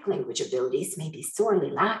academic language abilities may be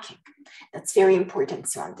sorely lacking. That's very important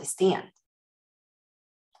to understand.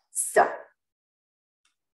 So,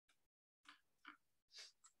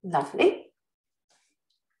 lovely.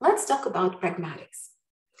 Let's talk about pragmatics.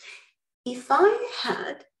 If I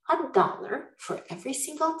had $1 for every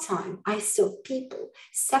single time I saw people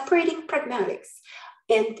separating pragmatics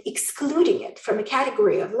and excluding it from a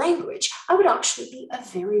category of language, I would actually be a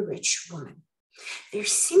very rich woman. There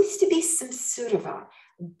seems to be some sort of a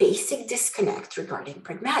basic disconnect regarding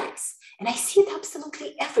pragmatics, and I see it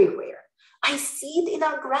absolutely everywhere. I see it in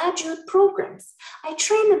our graduate programs. I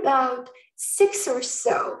train about 6 or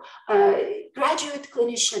so graduate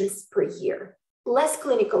clinicians per year. Less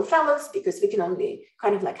clinical fellows because we can only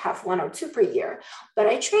kind of like have 1 or 2 per year, but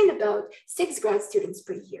I train about 6 grad students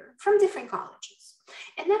per year from different colleges.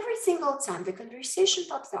 And every single time the conversation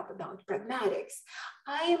pops up about pragmatics,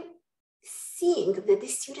 I am seeing that the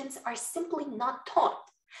students are simply not taught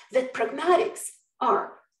that pragmatics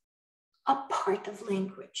are a part of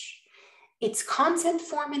language. It's content,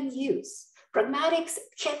 form, and use. Pragmatics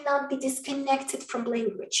cannot be disconnected from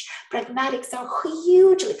language. Pragmatics are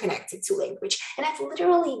hugely connected to language. And I've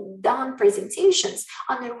literally done presentations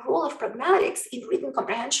on the role of pragmatics in written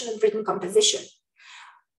comprehension and written composition.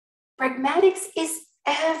 Pragmatics is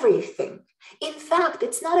everything. In fact,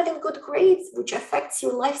 it's not even good grades, which affects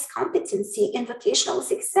your life's competency and vocational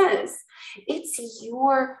success. It's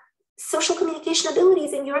your social communication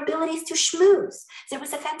abilities and your abilities to schmooze. There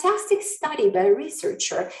was a fantastic study by a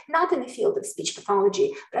researcher, not in the field of speech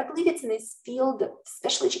pathology, but I believe it's in this field of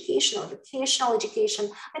special education or vocational education.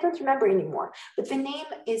 I don't remember anymore, but the name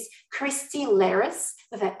is Christy Laras,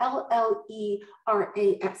 with an L-L-E-R-A-S.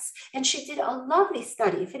 And she did a lovely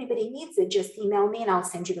study. If anybody needs it, just email me and I'll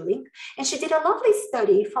send you the link. And she did a lovely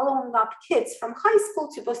study following up kids from high school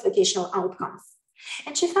to post-vocational outcomes.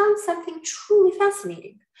 And she found something truly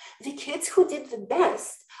fascinating. The kids who did the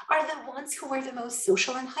best are the ones who were the most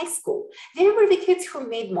social in high school. They were the kids who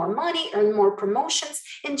made more money, earned more promotions,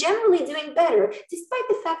 and generally doing better, despite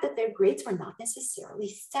the fact that their grades were not necessarily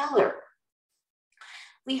stellar.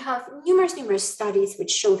 We have numerous studies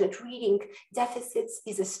which show that reading deficits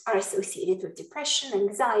are associated with depression,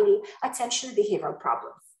 anxiety, attention, and behavioral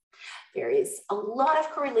problems. There is a lot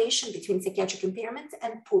of correlation between psychiatric impairment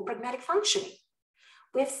and poor pragmatic functioning.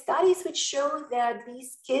 We have studies which show that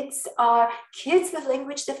these kids with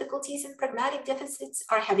language difficulties and pragmatic deficits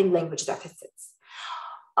are having language deficits.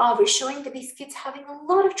 We're showing that these kids are having a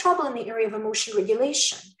lot of trouble in the area of emotion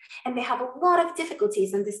regulation, and they have a lot of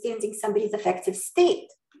difficulties understanding somebody's affective state.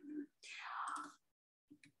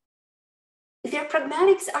 Their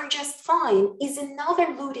pragmatics are just fine is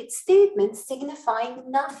another loaded statement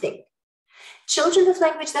signifying nothing. Children with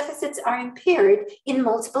language deficits are impaired in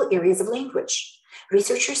multiple areas of language.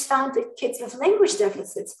 Researchers found that kids with language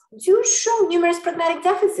deficits do show numerous pragmatic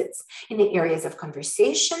deficits in the areas of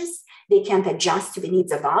conversations. They can't adjust to the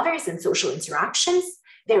needs of others and social interactions.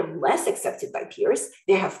 They're less accepted by peers.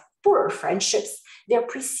 They have poorer friendships. They're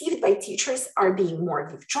perceived by teachers are being more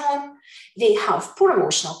withdrawn. They have poor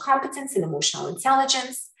emotional competence and emotional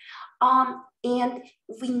intelligence. And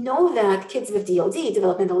we know that kids with DLD,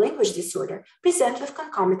 developmental language disorder, present with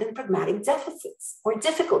concomitant pragmatic deficits or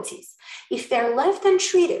difficulties. If they're left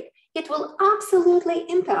untreated, it will absolutely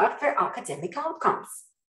impact their academic outcomes.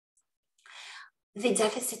 The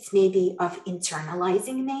deficits may be of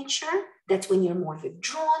internalizing nature. That's when you're more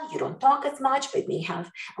withdrawn, you don't talk as much, but may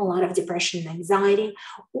have a lot of depression and anxiety,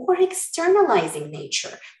 or externalizing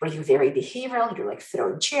nature, where you're very behavioral, you're like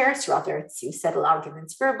throwing chairs, rather you settle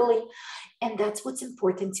arguments verbally. And that's what's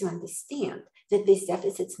important to understand, that these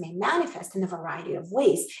deficits may manifest in a variety of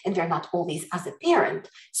ways, and they're not always as apparent.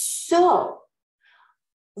 So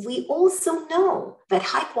we also know that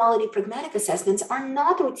high-quality pragmatic assessments are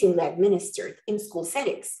not routinely administered in school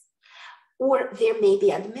settings, or they may be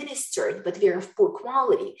administered, but they're of poor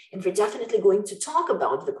quality, and we're definitely going to talk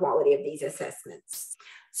about the quality of these assessments.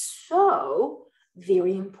 So,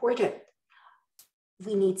 very important.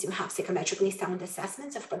 We need to have psychometrically sound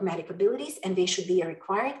assessments of pragmatic abilities, and they should be a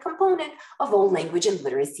required component of all language and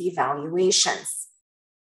literacy evaluations.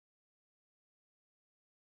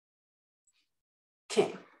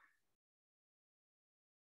 Okay.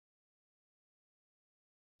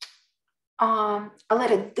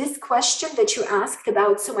 Aletta, this question that you asked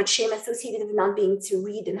about so much shame associated with not being to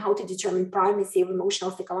read and how to determine primacy of emotional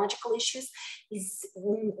psychological issues is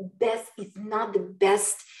not the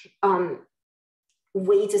best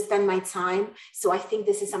way to spend my time. So I think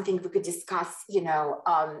this is something we could discuss,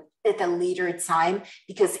 at a later time,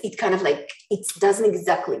 because it kind of it doesn't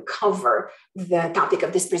exactly cover the topic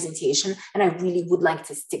of this presentation. And I really would like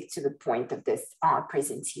to stick to the point of this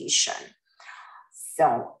presentation.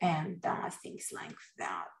 So, and things like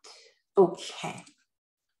that. Okay.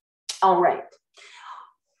 All right.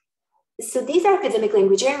 So these are academic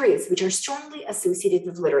language areas which are strongly associated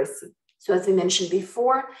with literacy. So as we mentioned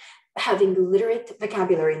before, having literate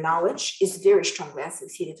vocabulary knowledge is very strongly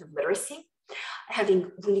associated with literacy.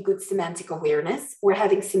 Having really good semantic awareness, or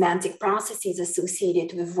having semantic processes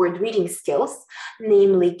associated with word reading skills,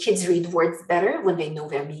 namely kids read words better when they know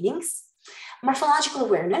their meanings. Morphological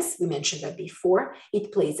awareness, we mentioned that before,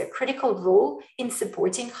 it plays a critical role in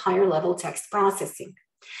supporting higher level text processing.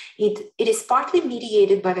 It is partly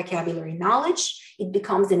mediated by vocabulary knowledge. It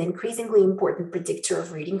becomes an increasingly important predictor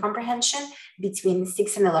of reading comprehension between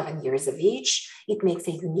 6 and 11 years of age. It makes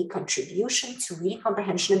a unique contribution to reading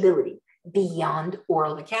comprehension ability. beyond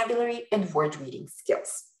oral vocabulary and word reading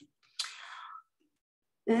skills.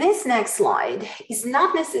 This next slide is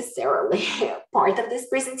not necessarily part of this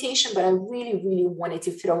presentation, but I really, really wanted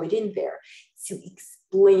to throw it in there to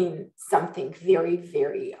explain something very,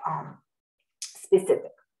 very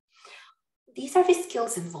specific. These are the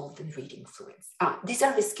skills involved in reading fluency. These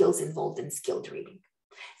are the skills involved in skilled reading.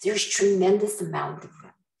 There's tremendous amount of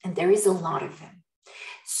them, and there is a lot of them.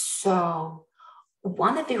 So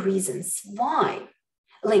one of the reasons why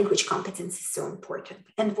language competence is so important,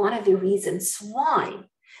 and one of the reasons why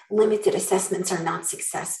limited assessments are not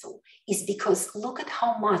successful, is because look at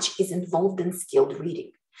how much is involved in skilled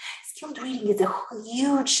reading. Skilled reading is a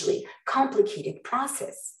hugely complicated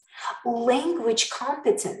process. Language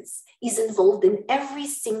competence is involved in every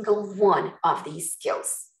single one of these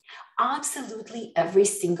skills. Absolutely every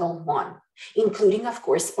single one, including, of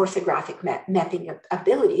course, orthographic mapping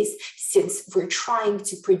abilities, since we're trying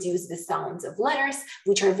to produce the sounds of letters,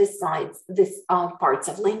 which are parts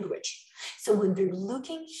of language. So when we're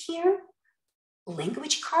looking here,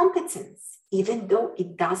 language competence, even though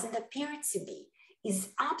it doesn't appear to be, is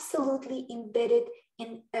absolutely embedded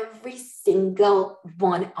in every single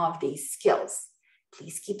one of these skills.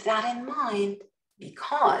 Please keep that in mind,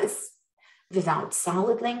 because without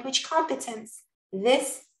solid language competence,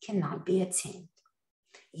 this cannot be attained.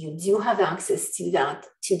 You do have access to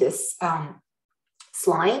this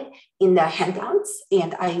slide in the handouts,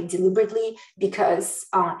 and I deliberately, because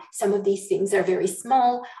some of these things are very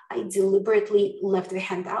small, I deliberately left the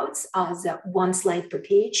handouts as one slide per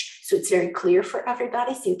page, so it's very clear for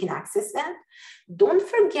everybody, so you can access that. Don't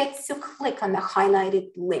forget to click on the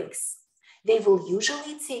highlighted links. They will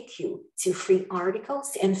usually take you to free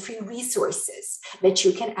articles and free resources that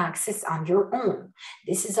you can access on your own.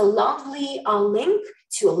 This is a lovely link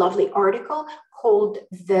to a lovely article called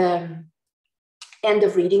The End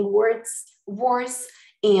of Reading Wars,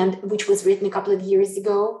 and which was written a couple of years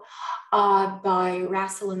ago by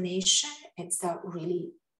Russell and Nation. It's a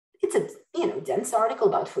dense article,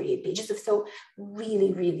 about 48 pages or so,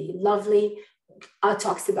 really, really lovely.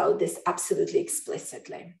 Talks about this absolutely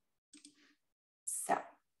explicitly.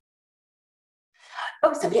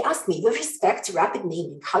 Somebody asked me, with respect to rapid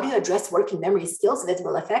naming, how do you address working memory skills that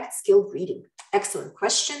will affect skilled reading? Excellent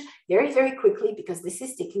question. Very, very quickly, because this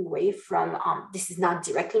is taking away from, this is not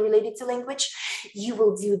directly related to language. You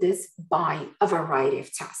will do this by a variety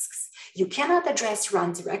of tasks. You cannot address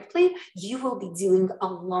run directly. You will be doing a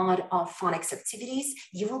lot of phonics activities.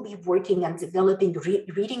 You will be working on developing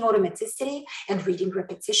reading automaticity and reading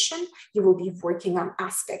repetition. You will be working on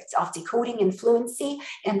aspects of decoding and fluency.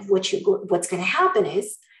 And what's going to happen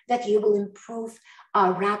is that you will improve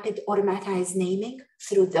rapid automatized naming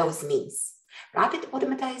through those means. Rapid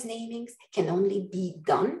automatized namings can only be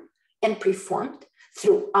done and performed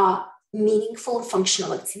through meaningful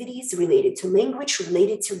functional activities related to language,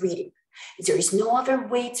 related to reading. There is no other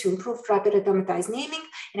way to improve rapid automatized naming,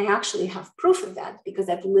 and I actually have proof of that because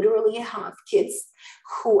I've literally have kids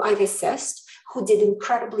who I've assessed who did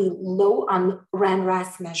incredibly low on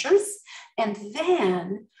RAN-RAS measures, and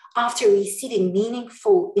then after receiving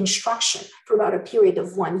meaningful instruction for about a period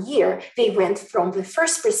of 1 year, they went from the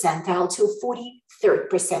first percentile to 43rd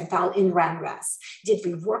percentile in RAN-RAS. Did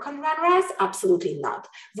we work on RAN-RAS? Absolutely not.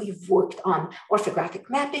 We've worked on orthographic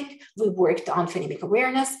mapping, we worked on phonemic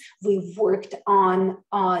awareness, we worked on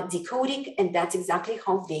decoding, and that's exactly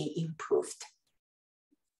how they improved.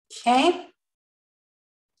 Okay.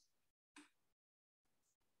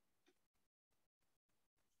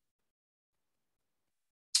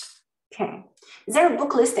 Okay. Is there a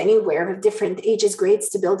book list anywhere of different ages, grades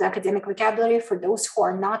to build academic vocabulary for those who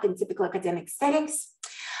are not in typical academic settings?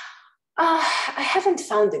 I haven't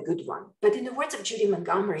found a good one, but in the words of Judy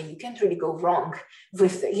Montgomery, you can't really go wrong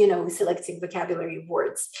with, selecting vocabulary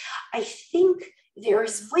words. I think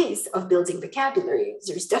there's ways of building vocabulary.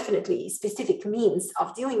 There's definitely specific means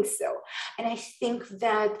of doing so. And I think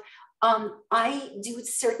that I do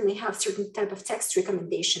certainly have certain type of text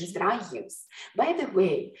recommendations that I use. By the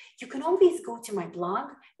way, you can always go to my blog.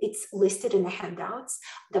 It's listed in the handouts,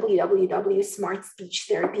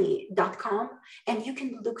 www.smartspeechtherapy.com, and you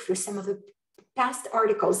can look for some of the past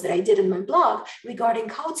articles that I did in my blog regarding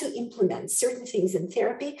how to implement certain things in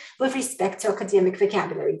therapy with respect to academic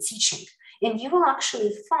vocabulary teaching. And you will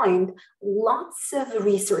actually find lots of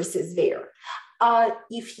resources there.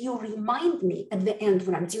 If you remind me at the end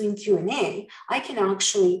when I'm doing Q&A, I can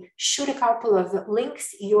actually shoot a couple of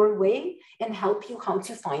links your way and help you how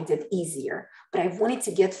to find it easier. But I wanted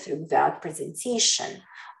to get through that presentation.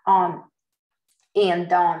 I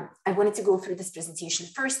wanted to go through this presentation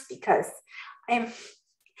first because I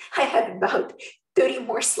had about 30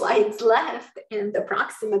 more slides left and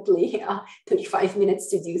approximately 35 minutes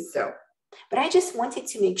to do so. But I just wanted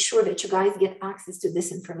to make sure that you guys get access to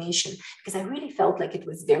this information because I really felt like it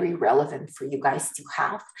was very relevant for you guys to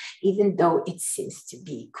have, even though it seems to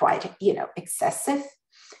be quite, excessive.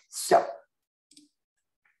 So,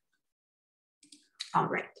 all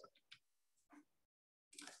right.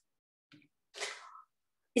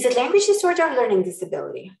 Is it language disorder or learning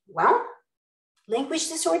disability? Well, language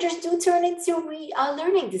disorders do turn into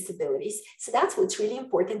learning disabilities. So that's what's really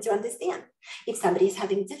important to understand. If somebody is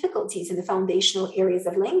having difficulties in the foundational areas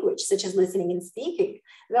of language, such as listening and speaking,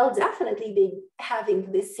 they'll definitely be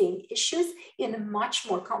having the same issues in much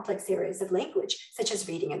more complex areas of language, such as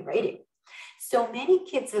reading and writing. So many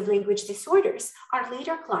kids with language disorders are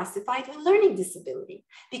later classified with learning disability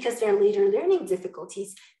because their later learning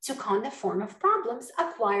difficulties took on the form of problems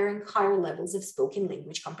acquiring higher levels of spoken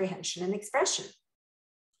language comprehension and expression.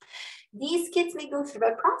 These kids may go through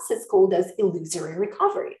a process called as illusory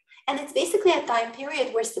recovery. And it's basically a time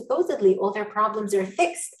period where supposedly all their problems are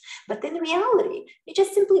fixed. But in reality, you're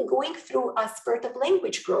just simply going through a spurt of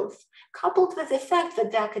language growth, coupled with the fact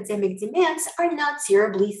that the academic demands are not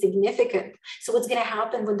terribly significant. So what's going to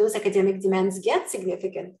happen when those academic demands get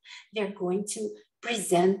significant? They're going to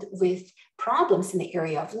present with problems in the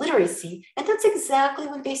area of literacy. And that's exactly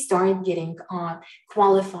when they start getting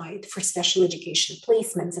qualified for special education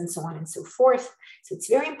placements and so on and so forth. So it's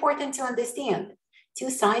very important to understand two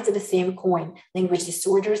sides of the same coin. Language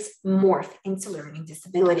disorders morph into learning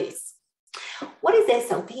disabilities. What is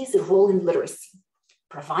the SLP's role in literacy?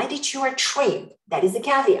 Provided you are trained, that is a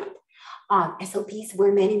caveat. SLPs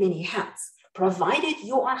wear many, many hats. Provided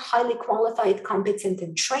you are highly qualified, competent,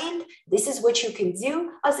 and trained, this is what you can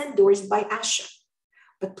do as endorsed by ASHA.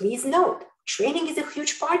 But please note, training is a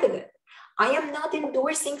huge part of it. I am not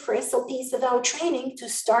endorsing for SLPs without training to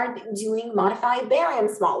start doing modified barium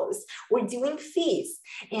swallows or doing fees.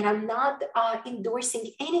 And I'm not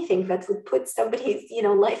endorsing anything that would put somebody's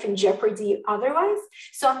life in jeopardy otherwise.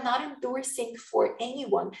 So I'm not endorsing for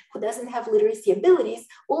anyone who doesn't have literacy abilities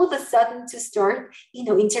all of a sudden to start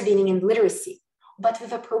intervening in literacy. But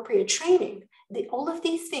with appropriate training, all of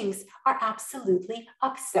these things are absolutely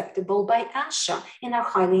acceptable by ASHA and are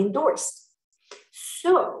highly endorsed.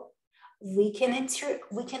 So we can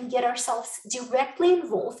get ourselves directly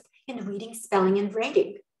involved in reading, spelling, and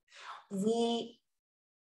writing. We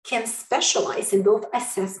can specialize in both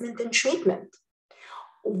assessment and treatment.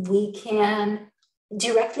 We can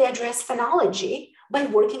directly address phonology by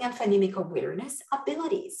working on phonemic awareness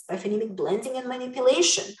abilities, by phonemic blending and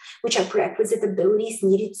manipulation, which are prerequisite abilities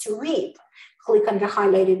needed to read. Click on the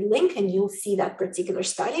highlighted link and you'll see that particular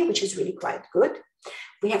study, which is really quite good.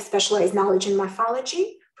 We have specialized knowledge in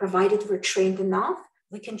morphology. Provided we're trained enough,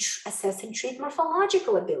 we can assess and treat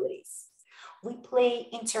morphological abilities. We play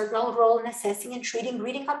an integral role in assessing and treating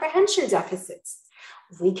reading comprehension deficits.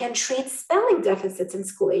 We can treat spelling deficits in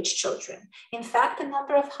school-age children. In fact, a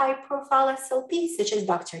number of high-profile SLPs, such as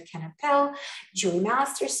Dr. Ken Appel, Julie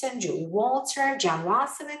Masterson, Julie Walter, John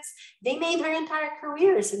Rossowitz, they made their entire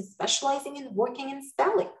careers in specializing in working in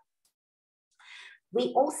spelling.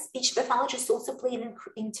 Speech pathologists also play an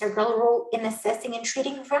integral role in assessing and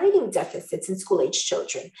treating writing deficits in school-age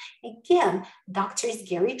children. Again, Doctors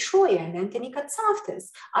Gary Troyer and Anthony Katsaftis,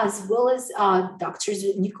 as well as Doctors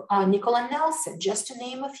Nicola Nelson, just to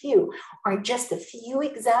name a few, are just a few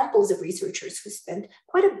examples of researchers who spent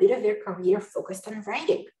quite a bit of their career focused on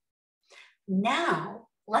writing. Now,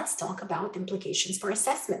 let's talk about implications for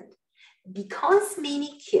assessment. Because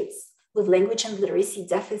many kids with language and literacy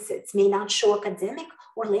deficits may not show academic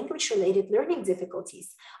or language-related learning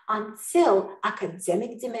difficulties until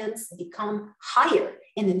academic demands become higher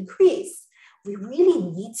and increase. We really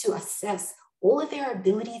need to assess all of their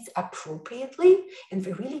abilities appropriately, and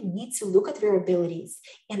we really need to look at their abilities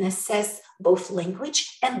and assess both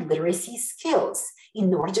language and literacy skills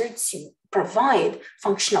in order to provide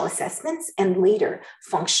functional assessments and later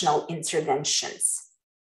functional interventions.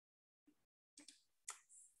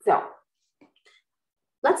 So,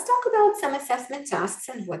 let's talk about some assessment tasks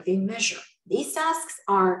and what they measure. These tasks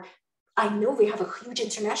are, I know we have a huge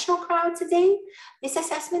international crowd today. These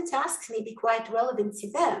assessment tasks may be quite relevant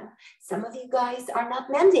to them. Some of you guys are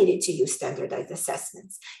not mandated to use standardized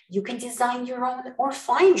assessments. You can design your own or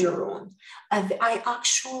find your own. I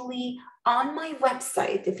actually, on my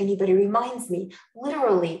website, if anybody reminds me,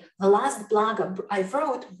 literally the last blog I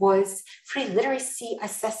wrote was free literacy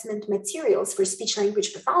assessment materials for speech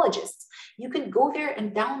language pathologists. You can go there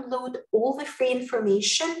and download all the free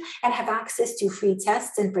information and have access to free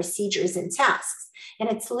tests and procedures and tasks. And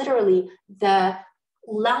it's literally the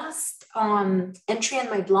last entry on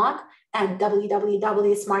my blog at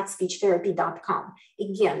www.smartspeechtherapy.com.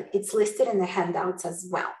 Again, it's listed in the handouts as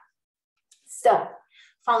well. So,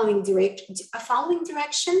 following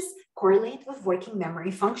directions correlate with working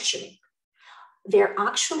memory functioning. They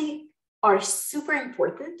actually are super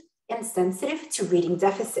important and sensitive to reading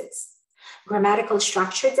deficits. Grammatical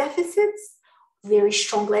structure deficits, very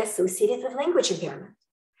strongly associated with language impairment.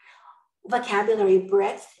 Vocabulary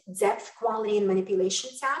breadth, depth, quality, and manipulation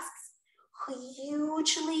tasks,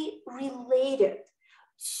 hugely related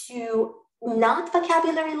to not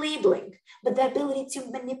vocabulary labeling, but the ability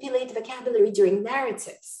to manipulate vocabulary during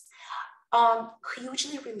narratives,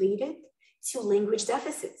 hugely related to language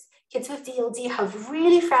deficits. Kids with DLD have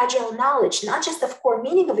really fragile knowledge, not just of core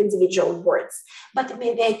meaning of individual words, but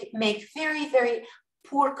they make very, very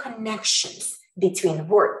poor connections between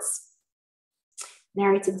words.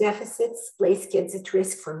 Narrative deficits place kids at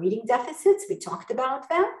risk for reading deficits. We talked about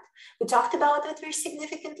that. We talked about that they're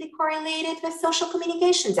significantly correlated with social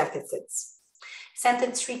communication deficits.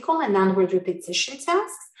 Sentence recall and non-word repetition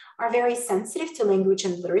tasks are very sensitive to language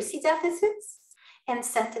and literacy deficits. And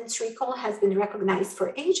sentence recall has been recognized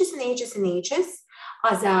for ages and ages and ages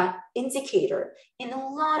as an indicator in a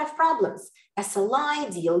lot of problems. SLI,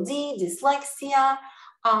 DLD, dyslexia,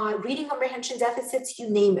 reading comprehension deficits, you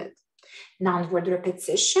name it. Non-word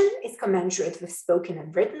repetition is commensurate with spoken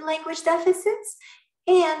and written language deficits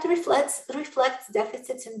and reflects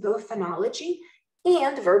deficits in both phonology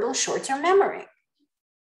and verbal short-term memory.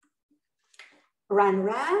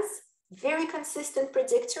 RANRAS, very consistent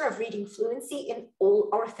predictor of reading fluency in all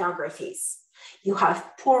orthographies. You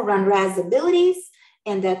have poor RANRAS abilities,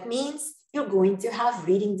 and that means you're going to have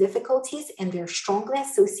reading difficulties, and they're strongly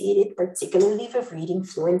associated particularly with reading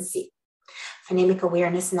fluency. Phonemic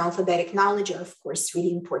awareness and alphabetic knowledge are, of course,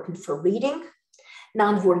 really important for reading.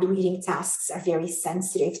 Non-word reading tasks are very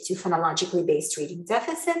sensitive to phonologically based reading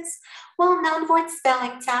deficits, while non-word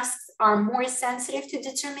spelling tasks are more sensitive to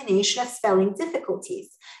determination of spelling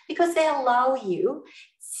difficulties because they allow you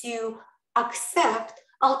to accept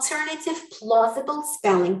alternative plausible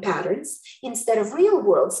spelling patterns instead of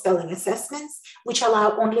real-world spelling assessments, which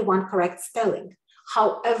allow only one correct spelling.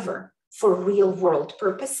 However, for real-world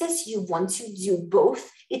purposes, you want to do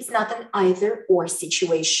both. It's not an either-or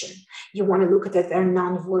situation. You want to look at their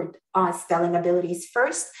non-word spelling abilities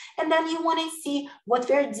first, and then you want to see what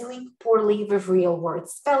they're doing poorly with real-world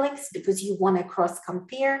spellings because you want to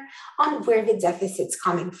cross-compare on where the deficit's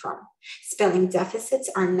coming from. Spelling deficits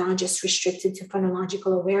are not just restricted to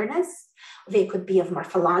phonological awareness. They could be of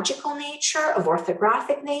morphological nature, of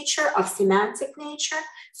orthographic nature, of semantic nature.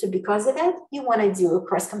 So because of that, you want to do a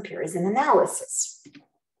cross-comparison analysis.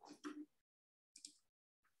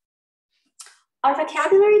 Are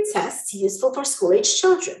vocabulary tests useful for school-age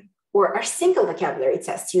children? Or are single vocabulary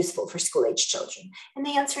tests useful for school-age children? And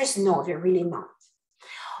the answer is no, they're really not.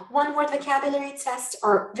 One-word vocabulary tests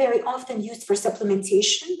are very often used for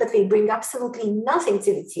supplementation, but they bring absolutely nothing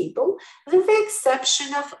to the table, with the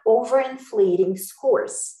exception of overinflating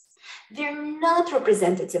scores. They're not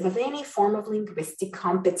representative of any form of linguistic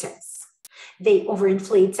competence. They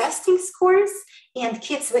overinflate testing scores, and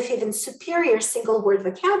kids with even superior single-word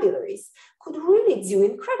vocabularies could really do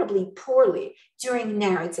incredibly poorly during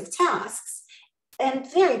narrative tasks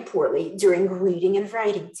and very poorly during reading and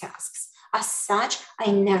writing tasks. As such,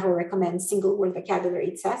 I never recommend single-word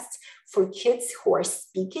vocabulary tests for kids who are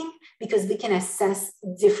speaking because we can assess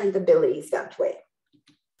different abilities that way.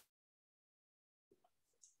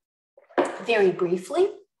 Very briefly,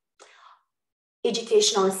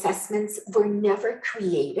 educational assessments were never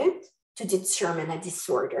created to determine a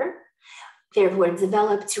disorder. They were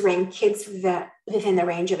developed to rank kids within the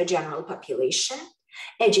range of a general population.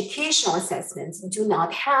 Educational assessments do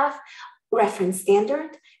not have reference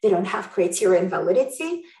standard. They don't have criteria and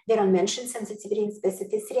validity. They don't mention sensitivity and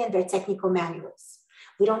specificity in their technical manuals.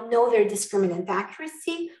 We don't know their discriminant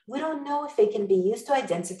accuracy. We don't know if they can be used to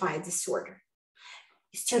identify a disorder.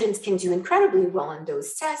 Students can do incredibly well on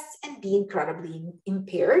those tests and be incredibly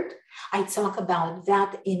impaired. I talk about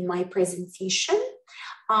that in my presentation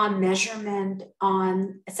on measurement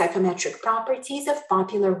on psychometric properties of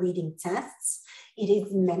popular reading tests. It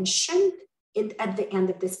is mentioned at the end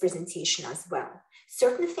of this presentation as well.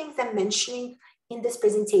 Certain things I'm mentioning in this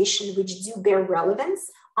presentation which do bear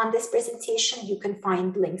relevance on this presentation, you can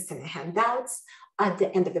find links in the handouts at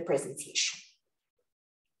the end of the presentation.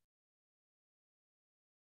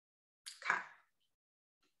 Okay.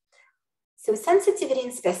 So sensitivity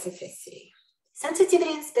and specificity.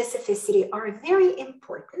 Sensitivity and specificity are very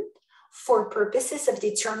important for purposes of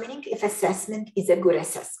determining if assessment is a good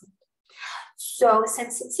assessment. So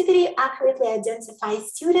sensitivity accurately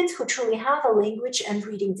identifies students who truly have a language and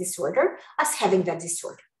reading disorder as having that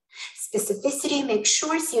disorder. Specificity makes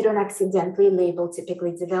sure you don't accidentally label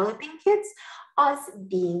typically developing kids as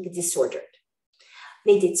being disordered.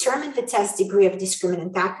 They determine the test degree of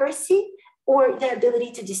discriminant accuracy or the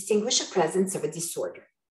ability to distinguish the presence of a disorder.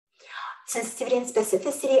 Sensitivity and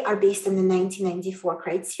specificity are based on the 1994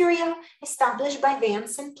 criteria established by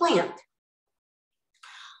Vance and Plant.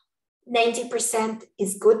 90%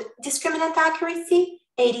 is good discriminant accuracy,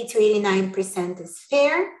 80 to 89% is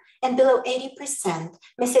fair, and below 80%,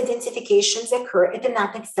 misidentifications occur at an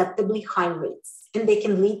unacceptably high rates, and they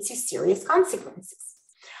can lead to serious consequences.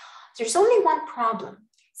 There's only one problem.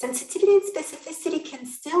 Sensitivity and specificity can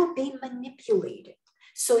still be manipulated.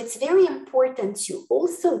 So it's very important to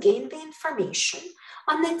also gain the information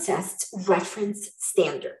on the test reference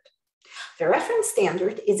standard. The reference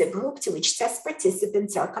standard is a group to which test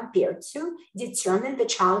participants are compared to determine the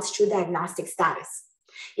child's true diagnostic status.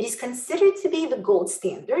 It is considered to be the gold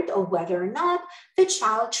standard of whether or not the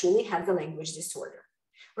child truly has a language disorder.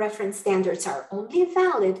 Reference standards are only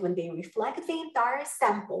valid when they reflect the entire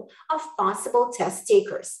sample of possible test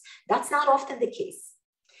takers. That's not often the case.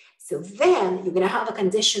 So then you're going to have a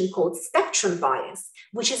condition called spectrum bias,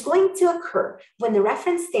 which is going to occur when the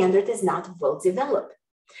reference standard is not well developed.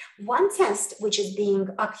 One test which is being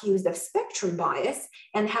accused of spectrum bias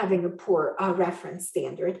and having a poor reference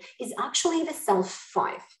standard is actually the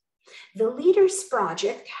SELF-5. The Leaders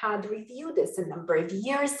Project had reviewed this a number of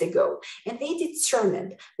years ago, and they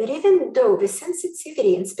determined that even though the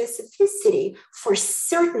sensitivity and specificity for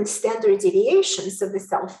certain standard deviations of the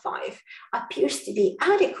SELF-5 appears to be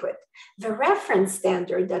adequate, the reference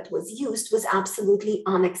standard that was used was absolutely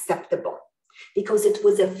unacceptable, because it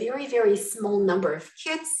was a very, very small number of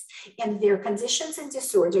kids and their conditions and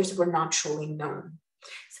disorders were not truly known.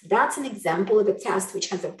 So that's an example of a test which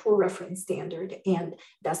has a poor reference standard and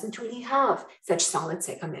doesn't really have such solid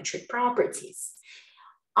psychometric properties.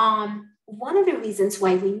 One of the reasons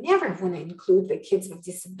why we never want to include the kids with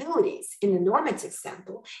disabilities in the normative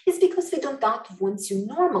sample is because we do not want to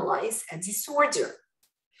normalize a disorder.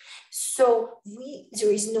 So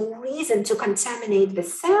there is no reason to contaminate the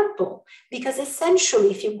sample, because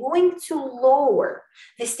essentially if you're going to lower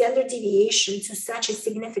the standard deviation to such a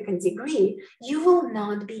significant degree, you will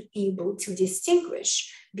not be able to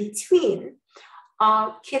distinguish between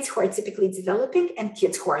kids who are typically developing and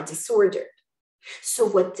kids who are disordered. So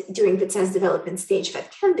what during the test development stage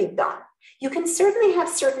that can be done? You can certainly have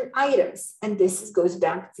certain items, and this goes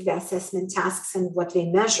back to the assessment tasks and what they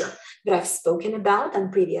measure that I've spoken about on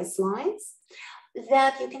previous slides,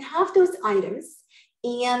 that you can have those items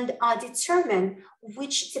and determine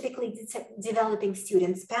which typically developing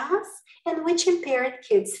students pass and which impaired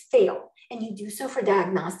kids fail, and you do so for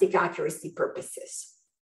diagnostic accuracy purposes.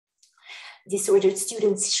 Disordered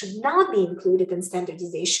students should not be included in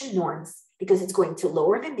standardization norms because it's going to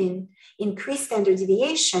lower the mean, increase standard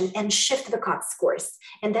deviation, and shift the cut scores.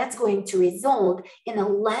 And that's going to result in a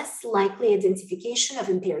less likely identification of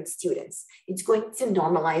impaired students. It's going to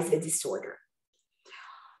normalize the disorder.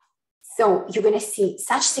 So you're going to see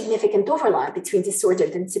such significant overlap between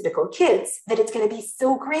disordered and typical kids that it's going to be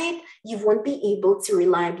so great, you won't be able to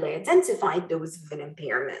reliably identify those with an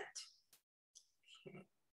impairment. Okay.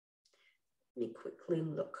 Let me quickly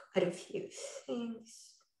look at a few things.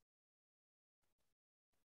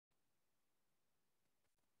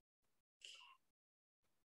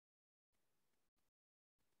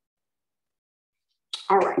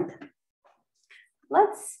 All right,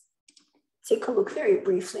 let's take a look very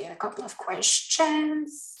briefly at a couple of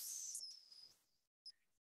questions.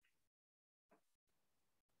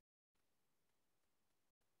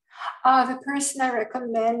 The person I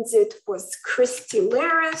recommended was Christy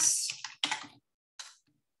Laris,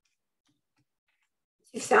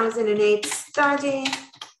 2008 study.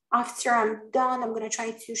 After I'm done, I'm going to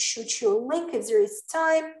try to shoot you a link if there is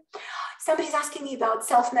time. Somebody's asking me about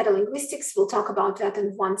self-metalinguistics. We'll talk about that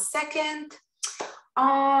in 1 second.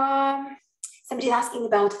 Somebody's asking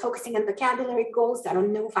about focusing on vocabulary goals. I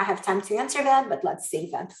don't know if I have time to answer that, but let's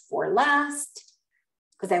save that for last,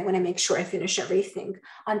 because I want to make sure I finish everything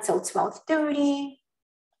until 12:30.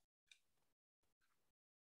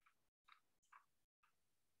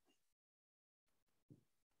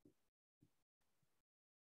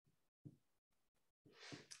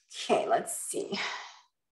 Okay, let's see.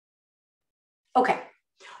 Okay,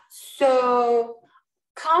 so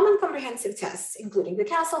common comprehensive tests, including the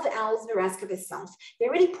CASEL, the ALS, the RASC of itself, they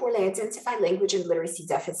really poorly identify language and literacy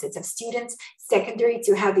deficits of students, secondary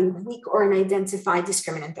to having weak or unidentified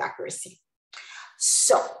discriminant accuracy.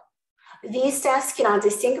 So These tests cannot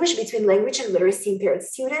distinguish between language and literacy impaired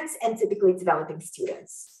students and typically developing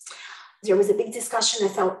students. There was a big discussion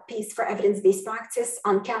SLPs for evidence-based practice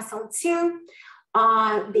on CASL 2.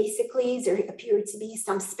 Basically, there appeared to be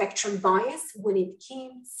some spectrum bias when it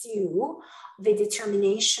came to the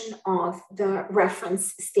determination of the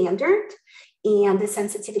reference standard and the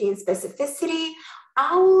sensitivity and specificity.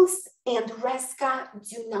 OWLS and RESCA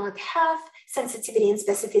do not have sensitivity and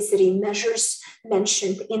specificity measures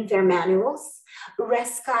mentioned in their manuals.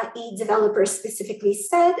 RESCA developers specifically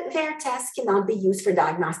said their tests cannot be used for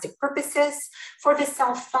diagnostic purposes. For the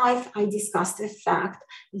SELF-5, I discussed the fact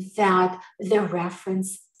that the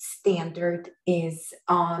reference standard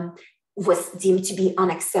was deemed to be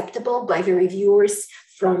unacceptable by the reviewers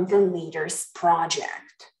from the leaders project.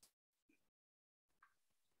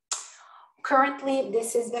 Currently,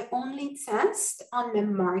 this is the only test on the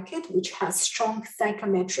market which has strong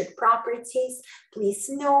psychometric properties. Please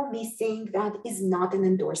know me saying that is not an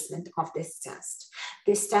endorsement of this test.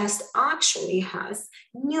 This test actually has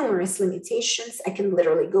numerous limitations. I can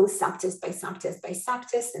literally go subtest by subtest by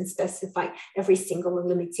subtest and specify every single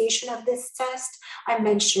limitation of this test. I'm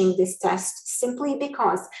mentioning this test simply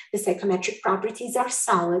because the psychometric properties are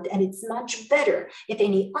solid and it's much better than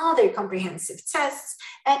any other comprehensive tests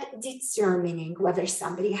at determining whether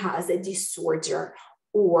somebody has a disorder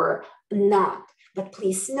or not. But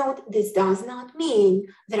please note, this does not mean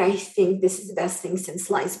that I think this is the best thing since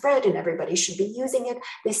sliced bread and everybody should be using it.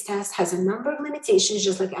 This test has a number of limitations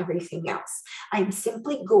just like everything else. I'm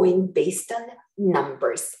simply going based on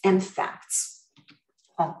numbers and facts.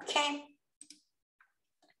 Okay.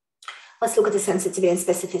 Let's look at the sensitivity and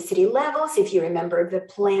specificity levels. If you remember the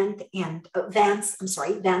Vance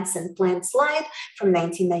and Plant slide from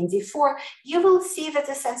 1994, you will see that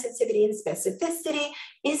the sensitivity and specificity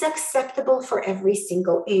is acceptable for every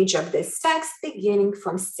single age of this text, beginning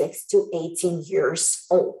from 6 to 18 years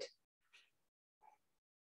old.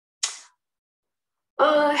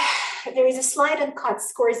 There is a slide on COT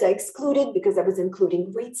scores I excluded because I was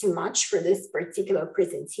including way too much for this particular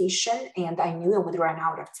presentation and I knew I would run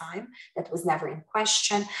out of time. That was never in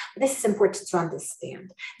question. But this is important to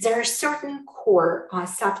understand. There are certain core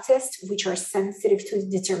subtests which are sensitive to the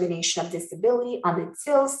determination of disability on the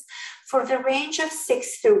TILs. For the range of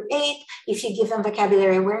 6 through 8, if you give them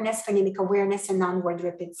vocabulary awareness, phonemic awareness, and non-word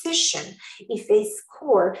repetition, if they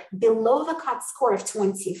score below the COT score of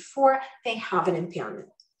 24, they have an impairment.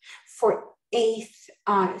 For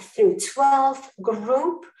 8th through 12th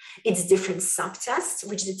group, it's different subtests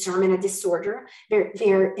which determine a disorder.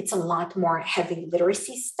 It's a lot more heavy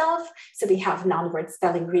literacy stuff. So we have non-word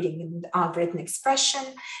spelling, reading, and written expression.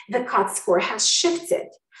 The COT score has shifted.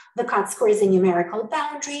 The COT score is a numerical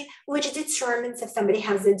boundary which determines if somebody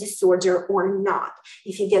has a disorder or not.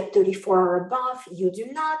 If you get 34 or above, you do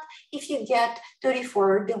not. If you get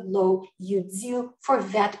 34 or below, you do for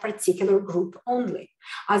that particular group only.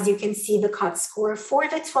 As you can see, the COT score for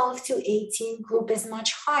the 12 to 18 group is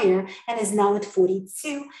much higher and is now at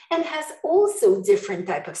 42 and has also different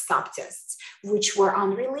type of subtests which were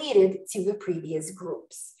unrelated to the previous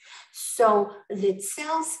groups. So the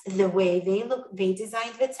TILs, the way they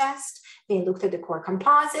designed the test, they looked at the core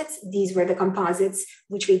composites. These were the composites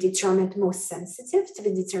which we determined most sensitive to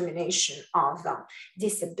the determination of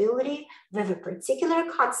disability, with a particular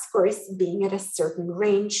COT scores being at a certain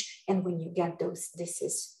range. And when you get those, this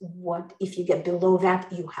is what, if you get below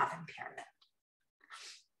that, you have impairment.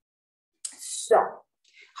 So,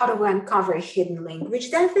 how do we uncover hidden language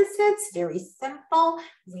deficits? Very simple.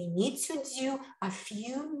 We need to do a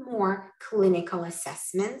few more clinical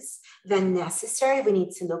assessments than necessary. We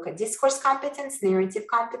need to look at discourse competence, narrative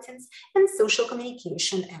competence, and social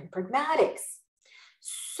communication and pragmatics.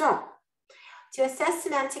 So, to assess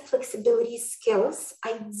semantic flexibility skills,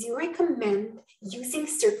 I do recommend using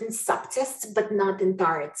certain subtests, but not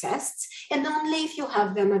entire tests, and only if you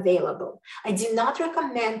have them available. I do not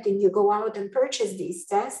recommend that you go out and purchase these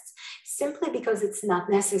tests simply because it's not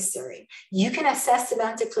necessary. You can assess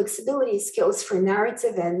semantic flexibility skills for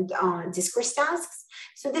narrative and discourse tasks.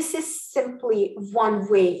 So this is simply one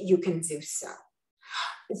way you can do so.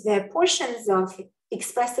 The portions of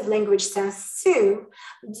expressive language tests too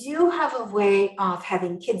do have a way of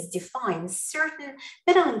having kids define certain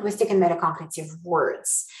metalinguistic and metacognitive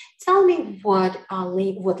words. Tell me what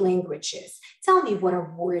language is. Tell me what a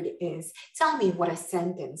word is. Tell me what a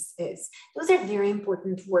sentence is. Those are very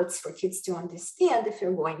important words for kids to understand if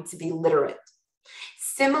you're going to be literate.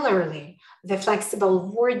 Similarly, the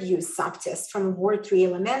flexible word use subtest from Word 3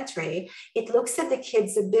 Elementary, it looks at the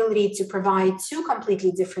kid's ability to provide two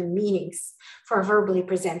completely different meanings for verbally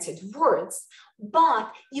presented words,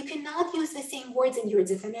 but you cannot use the same words in your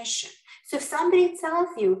definition. So if somebody tells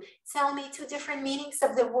you, tell me 2 different meanings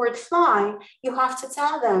of the word fly, you have to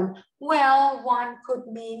tell them, well, one could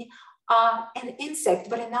mean an insect,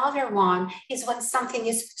 but another one is when something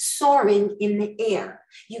is soaring in the air.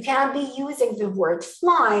 You can't be using the word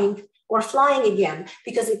flying or flying again,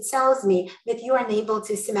 because it tells me that you are unable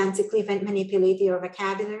to semantically manipulate your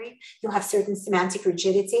vocabulary. You have certain semantic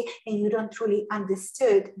rigidity, and you don't truly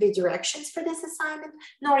understood the directions for this assignment,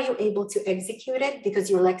 nor are you able to execute it because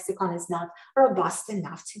your lexicon is not robust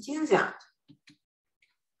enough to do that.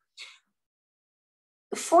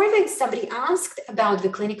 Somebody asked about the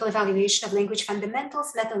clinical evaluation of language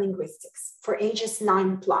fundamentals, metalinguistics for ages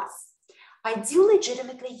 9+. I do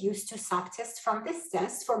legitimately use 2 subtests from this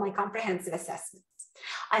test for my comprehensive assessments.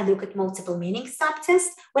 I look at multiple meaning subtest,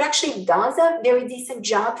 which actually does a very decent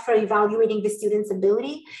job for evaluating the student's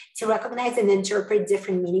ability to recognize and interpret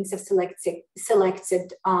different meanings of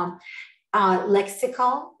selected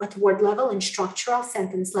lexical at word level and structural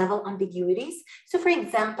sentence level ambiguities. So for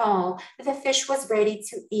example, the fish was ready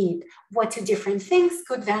to eat. What 2 different things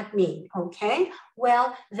could that mean? Okay,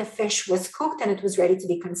 well, the fish was cooked and it was ready to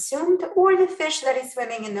be consumed, or the fish that is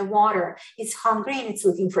swimming in the water is hungry and it's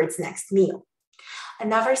looking for its next meal.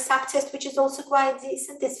 Another subtest, which is also quite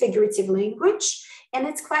decent, is figurative language. And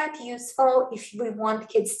it's quite useful if we want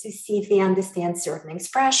kids to see if they understand certain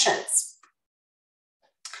expressions.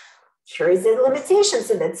 Here is the limitations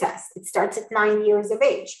of the test. It starts at 9 years of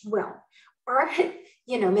age. Well, our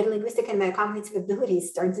metalinguistic and metacognitive abilities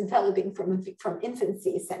start developing from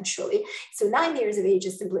infancy, essentially. So 9 years of age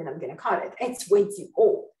is simply not going to cut it. It's way too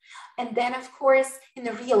old. And then, of course, in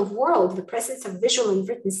the real world, the presence of visual and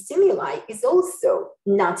written stimuli is also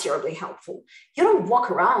not terribly helpful. You don't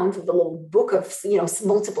walk around with a little book of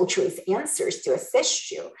multiple choice answers to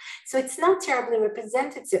assist you. So it's not terribly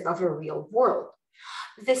representative of a real world.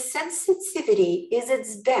 The sensitivity is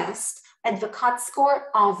its best at the cut score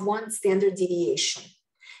of 1 standard deviation.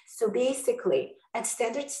 So basically, at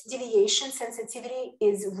standard deviation, sensitivity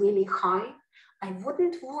is really high. I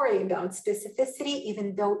wouldn't worry about specificity,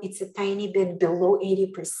 even though it's a tiny bit below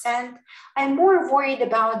 80%. I'm more worried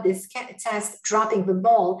about this test dropping the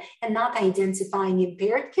ball and not identifying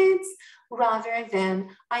impaired kids, rather than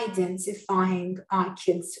identifying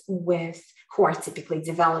kids who are typically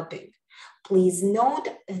developing. Please note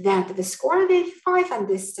that the score of 85 on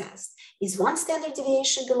this test is 1 standard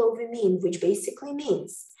deviation below the mean, which basically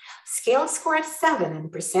means scale score of 7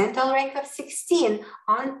 and percentile rank of 16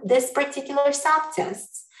 on this particular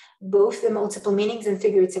subtests, both the multiple meanings and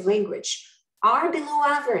figurative language, are below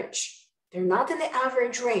average. They're not in the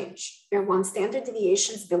average range. They're 1 standard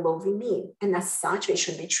deviations below the mean, and as such, they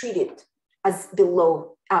should be treated as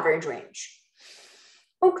below average range.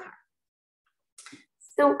 Okay.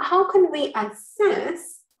 So how can we assess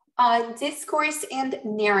discourse and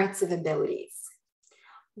narrative abilities?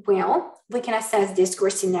 Well, we can assess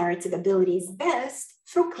discourse and narrative abilities best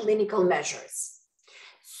through clinical measures.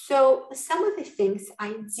 So some of the things I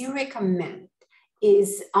do recommend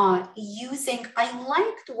is I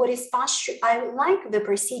like the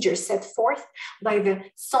procedure set forth by the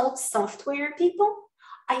SALT software people.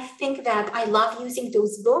 I think that I love using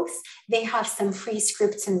those books. They have some free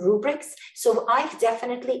scripts and rubrics. So I've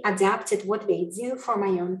definitely adapted what they do for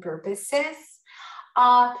my own purposes.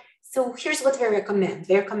 So here's what they recommend.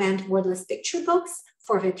 They recommend wordless picture books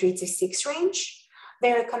for the 3 to 6 range.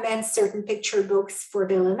 They recommend certain picture books for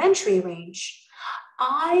the elementary range.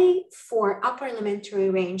 For upper elementary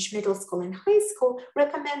range, middle school and high school,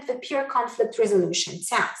 recommend the peer conflict resolution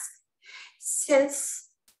task. Since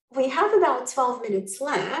we have about 12 minutes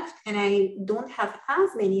left, and I don't have as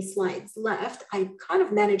many slides left, I kind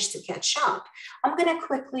of managed to catch up. I'm going to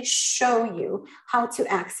quickly show you how to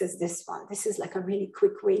access this one. This is like a really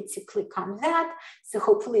quick way to click on that. So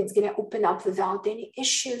hopefully it's going to open up without any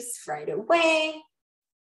issues right away.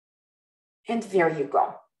 And there you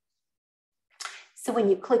go. So when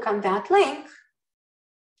you click on that link,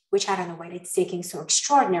 which I don't know why it's taking so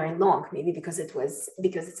extraordinarily long, maybe because it's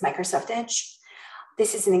Microsoft Edge.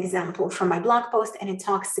 This is an example from my blog post, and it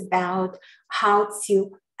talks about how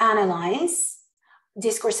to analyze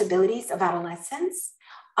discourse abilities of adolescents.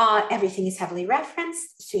 Everything is heavily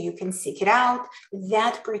referenced, so you can seek it out.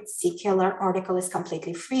 That particular article is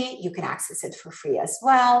completely free. You can access it for free as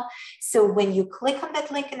well. So when you click on that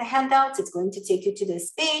link in the handouts, it's going to take you to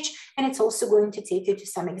this page, and it's also going to take you to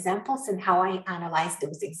some examples and how I analyze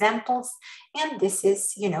those examples. And this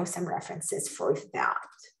is, some references for that.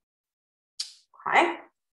 Okay.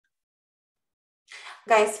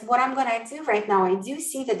 Guys, what I'm going to do right now, I do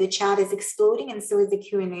see that the chat is exploding and so is the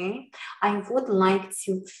Q&A. I would like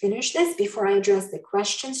to finish this before I address the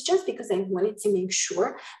questions, just because I wanted to make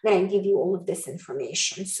sure that I give you all of this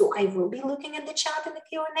information. So I will be looking at the chat and the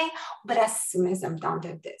Q&A, but as soon as I'm done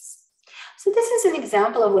with this. So this is an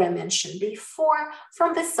example of what I mentioned before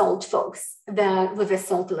from the SALT folks, with the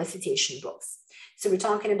SALT elicitation books. So we're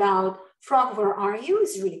talking about Frog, Where Are You?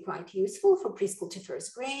 Is really quite useful for preschool to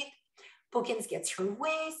first grade. Bookins Gets Her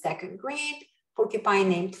Way, second grade. Porcupine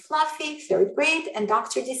Named Fluffy, third grade. And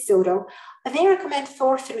Dr. DeSoto, they recommend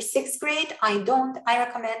 4th through 6th grade. I don't. I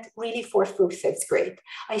recommend really 4th through 5th grade.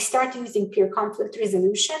 I start using peer conflict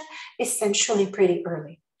resolution essentially pretty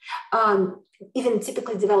early. Even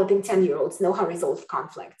typically developing 10-year-olds know how to resolve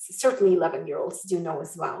conflicts. Certainly 11-year-olds do know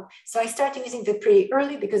as well. So I start using it pretty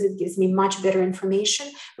early because it gives me much better information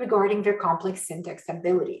regarding their complex syntax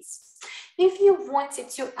abilities. If you wanted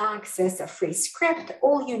to access a free script,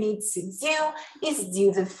 all you need to do is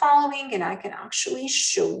do the following, and I can actually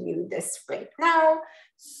show you this right now.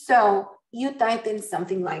 So you type in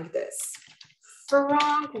something like this: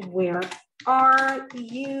 Frog, where are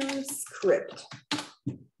you? Script.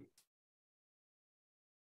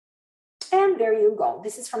 And there you go.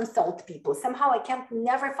 This is from SALT people. Somehow I can't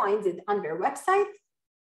never find it on their website,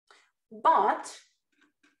 but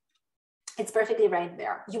it's perfectly right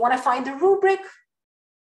there. You want to find the rubric?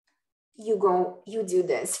 You go, you do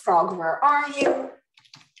this. Frog, where are you?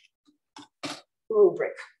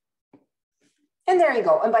 Rubric. And there you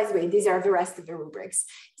go. And by the way, these are the rest of the rubrics.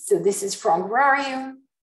 So this is Frog, where are you?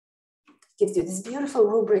 Gives you this beautiful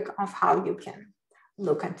rubric of how you can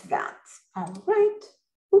look at that. All right.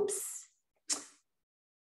 Oops.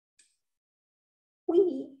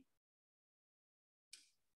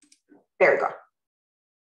 There we go.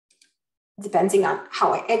 Depending on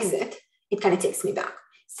how I exit, it kind of takes me back.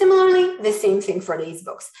 Similarly, the same thing for these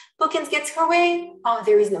books. Bookins Gets Her Way.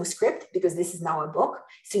 There is no script because this is now a book.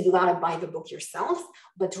 So you gotta buy the book yourself,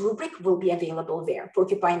 but rubric will be available there.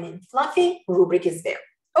 Porcupine Named Fluffy, rubric is there.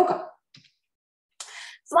 Okay.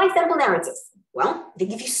 So why sample narratives? Well, they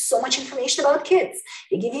give you so much information about kids.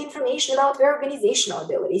 They give you information about their organizational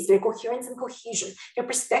abilities, their coherence and cohesion, their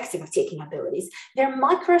perspective of taking abilities, their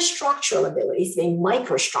microstructural abilities, their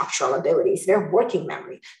microstructural abilities, their working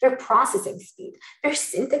memory, their processing speed, their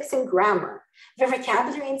syntax and grammar, their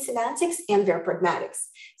vocabulary and semantics, and their pragmatics.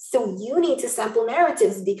 So you need to sample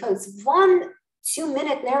narratives because 1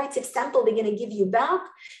 2-minute narrative sample they're going to give you back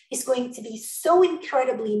is going to be so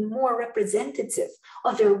incredibly more representative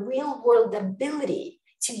of their real world ability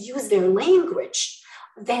to use their language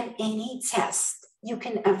than any test you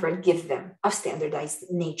can ever give them of standardized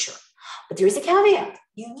nature. But there is a caveat.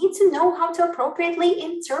 You need to know how to appropriately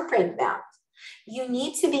interpret that. You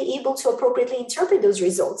need to be able to appropriately interpret those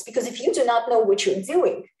results, because if you do not know what you're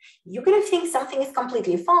doing, you're going to think something is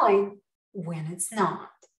completely fine when it's not.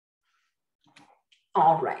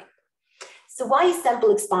 All right. So why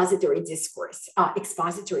sample expository discourse?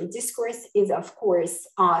 Expository discourse is, of course,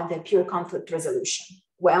 the pure conflict resolution.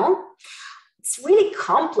 Well, it's really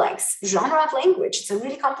complex genre of language. It's a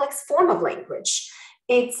really complex form of language.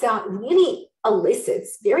 It's really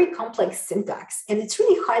elicits very complex syntax, and it's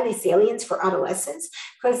really highly salient for adolescents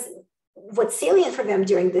because what's salient for them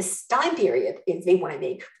during this time period is they want to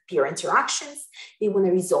make peer interactions, they want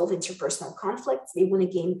to resolve interpersonal conflicts, they want to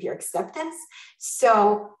gain peer acceptance.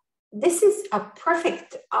 So this is a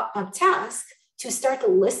perfect task to start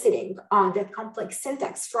eliciting that complex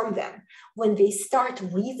syntax from them when they start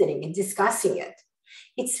reasoning and discussing it.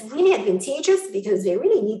 It's really advantageous because they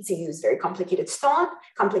really need to use very complicated thought,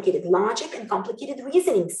 complicated logic, and complicated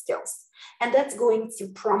reasoning skills. And that's going to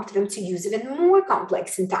prompt them to use even more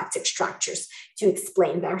complex syntactic structures to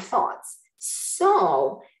explain their thoughts.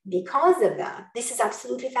 So because of that, this is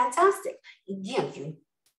absolutely fantastic. Again, you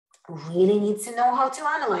really need to know how to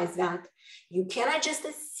analyze that. You cannot just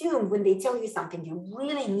assume when they tell you something. You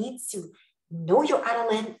really need to know your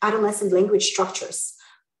adolescent language structures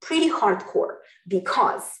pretty hardcore,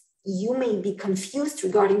 because you may be confused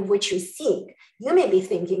regarding what you're seeing. You may be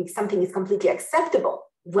thinking something is completely acceptable,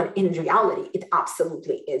 when in reality, it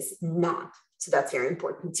absolutely is not. So that's very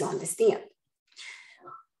important to understand.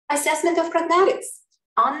 Assessment of pragmatics.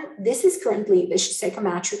 This is currently the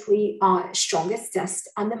psychometrically strongest test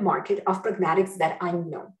on the market of pragmatics that I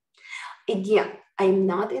know. Again, I'm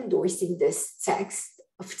not endorsing this test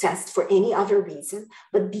for any other reason,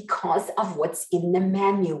 but because of what's in the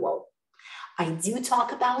manual. I do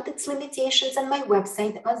talk about its limitations on my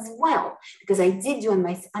website as well, because I did do on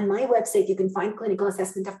my website, you can find clinical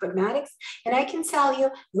assessment of pragmatics, and I can tell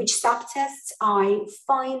you which subtests I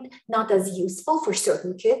find not as useful for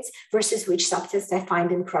certain kids versus which subtests I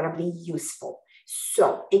find incredibly useful.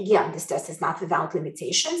 So again, this test is not without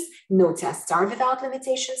limitations. No tests are without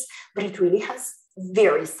limitations, but it really has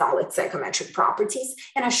very solid psychometric properties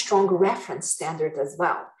and a strong reference standard as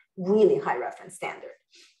well, really high reference standard.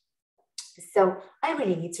 So I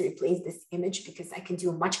really need to replace this image because I can do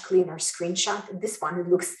a much cleaner screenshot. This one, it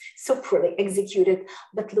looks so poorly executed,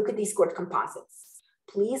 but look at these chord composites.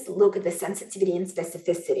 Please look at the sensitivity and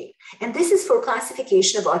specificity. And this is for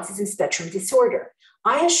classification of autism spectrum disorder.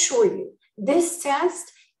 I assure you, this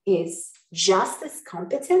test is just as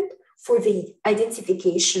competent for the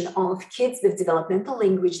identification of kids with developmental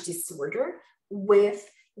language disorder with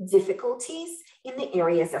difficulties in the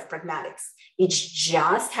areas of pragmatics. It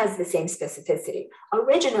just has the same specificity.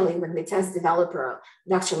 Originally, when the test developer,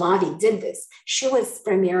 Dr. Lavi, did this, she was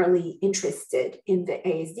primarily interested in the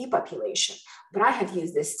ASD population, but I have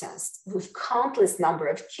used this test with countless number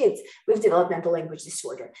of kids with developmental language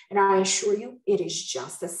disorder, and I assure you, it is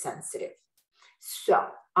just as sensitive. So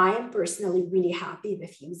I am personally really happy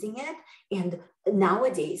with using it. And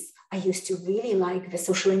nowadays, I used to really like the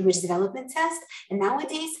social language development test. And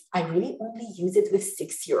nowadays, I really only use it with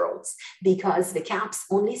 6-year-olds because the CAPS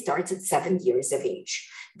only starts at 7 years of age.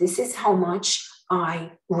 This is how much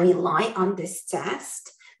I rely on this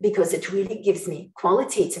test because it really gives me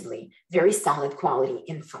qualitatively very solid quality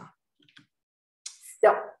info.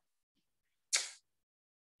 So,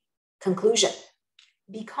 conclusion.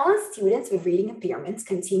 Because students with reading impairments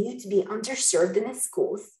continue to be underserved in the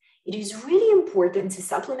schools, it is really important to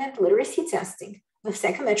supplement literacy testing with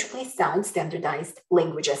psychometrically sound standardized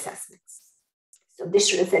language assessments. So this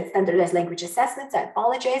should have said standardized language assessments. I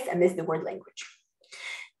apologize, I missed the word language.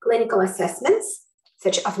 Clinical assessments,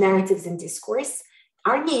 such as narratives and discourse,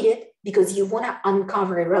 are needed because you want to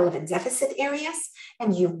uncover irrelevant deficit areas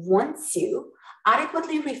and you want to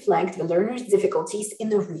adequately reflect the learner's difficulties in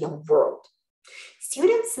the real world.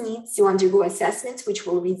 Students need to undergo assessments which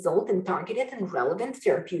will result in targeted and relevant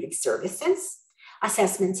therapeutic services.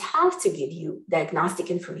 Assessments have to give you diagnostic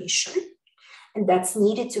information, and that's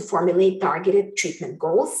needed to formulate targeted treatment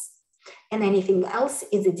goals. And anything else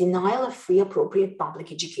is a denial of free appropriate public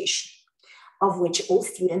education, of which all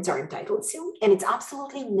students are entitled to, and it's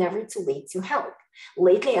absolutely never too late to help.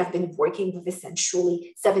 Lately, I've been working with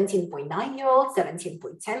essentially 17.9-year-olds,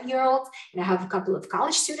 17.10-year-olds, and I have a couple of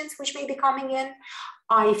college students which may be coming in.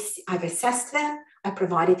 I've assessed them, I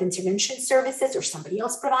provided intervention services, or somebody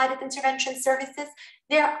else provided intervention services.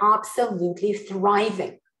 They're absolutely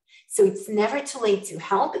thriving. So it's never too late to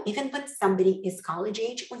help, even when somebody is college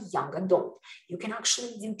age or young adult. You can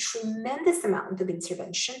actually do tremendous amount of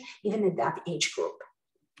intervention, even in that age group.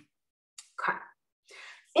 Okay.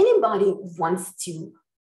 Anybody wants to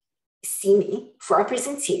see me for a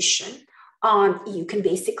presentation, you can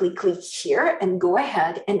basically click here and go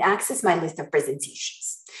ahead and access my list of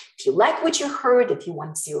presentations. If you like what you heard, if you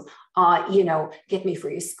want to, get me for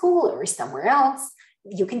your school or somewhere else,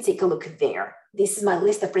 you can take a look there. This is my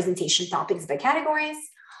list of presentation topics by categories.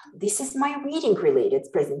 This is my reading related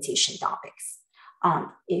presentation topics,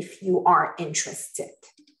 if you are interested.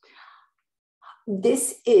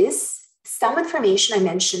 This is some information I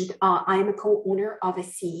mentioned. I am a co-owner of a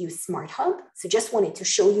CEU SmartHub. So just wanted to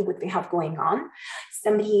show you what we have going on.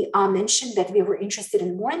 Somebody mentioned that we were interested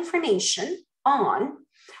in more information on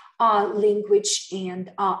language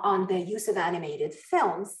and on the use of animated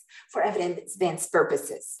films for evidence-based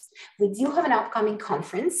purposes. We do have an upcoming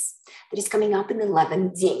conference that is coming up in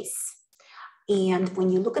 11 days. And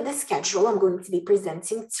when you look at the schedule, I'm going to be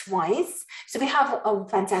presenting twice. So we have a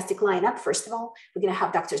fantastic lineup. First of all, we're going to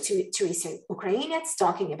have Dr. Teresa Ukrainets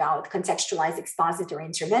talking about contextualized expository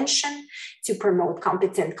intervention to promote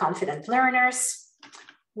competent, confident learners.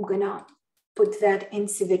 I'm going to put that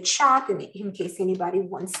into the chat in case anybody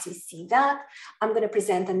wants to see that. I'm going to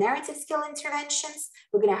present the narrative skill interventions.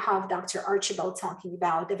 We're going to have Dr. Archibald talking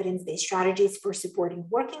about evidence-based strategies for supporting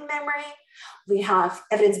working memory. We have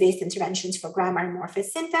evidence-based interventions for grammar and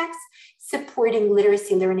morphosyntax, supporting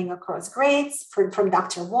literacy learning across grades from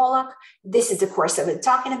Dr. Wallach. This is the course I've been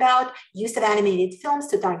talking about, use of animated films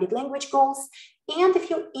to target language goals. And if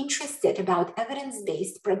you're interested about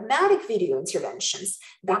evidence-based pragmatic video interventions,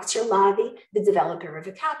 Dr. Lavi, the developer of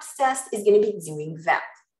a CAPS test, is going to be doing that.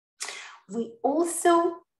 We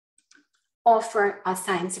also offer a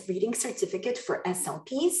science of reading certificate for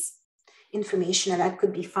SLPs. Information that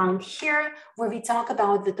could be found here, where we talk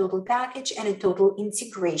about the total package and a total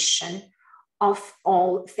integration of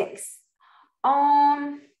all things.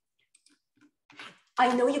 I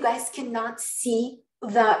know you guys cannot see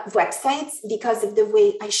the websites because of the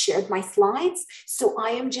way I shared my slides. So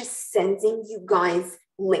I am just sending you guys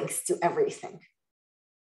links to everything.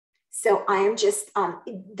 So I am just,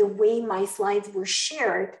 the way my slides were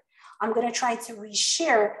shared, I'm gonna try to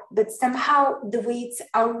reshare, but somehow the way it's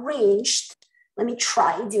arranged, let me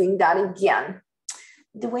try doing that again.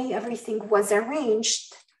 The way everything was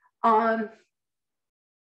arranged, I'm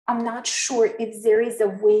not sure if there is a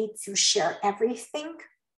way to share everything.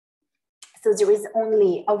 So there is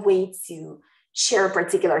only a way to share a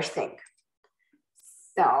particular thing.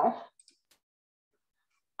 So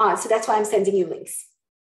that's why I'm sending you links.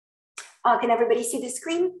 Can everybody see the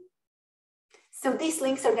screen? So these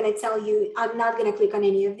links are going to tell you, I'm not going to click on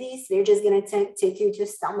any of these. They're just going to take you to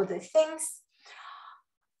some of the things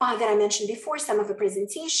that I mentioned before, some of the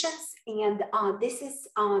presentations. And this is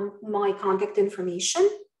my contact information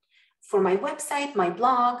for my website, my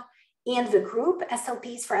blog, and the group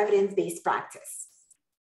SLPs for Evidence-Based Practice.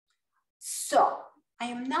 So I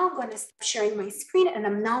am now going to stop sharing my screen, and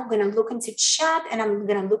I'm now going to look into chat, and I'm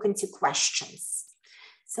going to look into questions.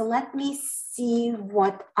 So let me see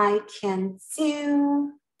what I can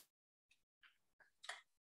do.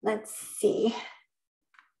 Let's see.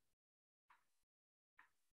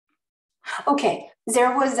 Okay,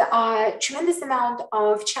 there was a tremendous amount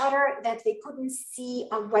of chatter that they couldn't see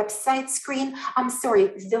a website screen. I'm sorry,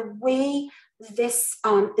 the way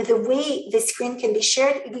the screen can be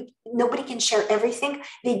shared, nobody can share everything.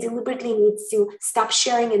 They deliberately need to stop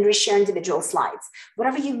sharing and reshare individual slides.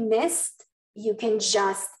 Whatever you missed, you can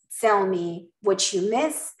just tell me what you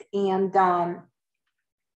missed, and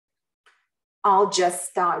I'll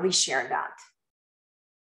just reshare that.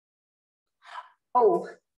 Oh,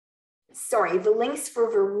 sorry, the links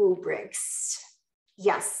for the rubrics.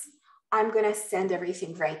 Yes, I'm gonna send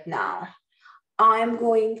everything right now. I'm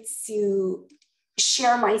going to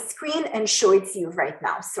share my screen and show it to you right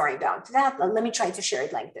now. Sorry about that. Let me try to share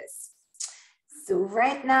it like this. So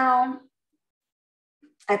right now,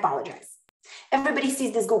 I apologize. Everybody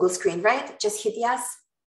sees this Google screen, right? Just hit yes.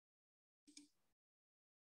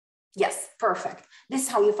 Yes, perfect. This is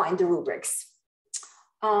how you find the rubrics.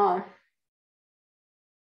 Let's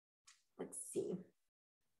see.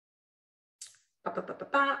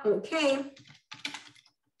 Okay.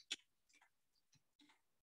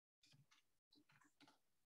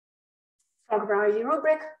 Frog variety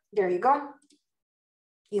rubric, there you go.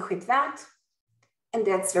 You hit that, and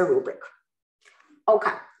that's the rubric.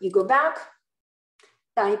 Okay, you go back,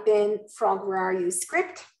 type in frog where are you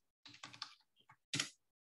script.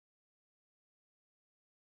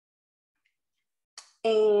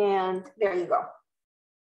 And there you go.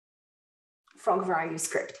 Frog where are you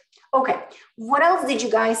script. Okay, what else did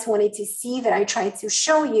you guys wanted to see that I tried to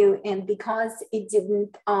show you? And because it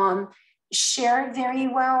didn't share very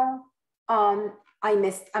well, I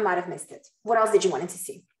might have missed it. What else did you want to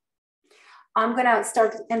see? I'm gonna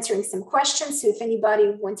start answering some questions. So if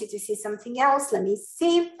anybody wanted to see something else, let me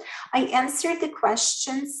see. I answered the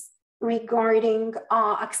questions regarding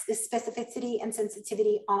specificity and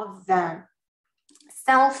sensitivity of the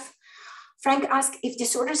self. Frank asked if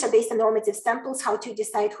disorders are based on normative samples, how to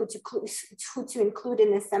decide who to include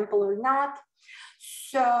in a sample or not.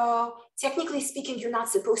 So technically speaking, you're not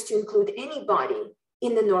supposed to include anybody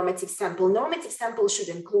in the normative sample. Normative samples should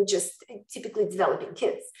include just typically developing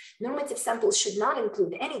kids. Normative samples should not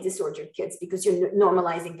include any disordered kids because you're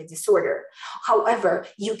normalizing the disorder. However,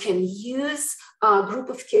 you can use a group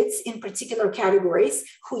of kids in particular categories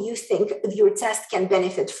who you think your test can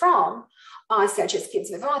benefit from, such as kids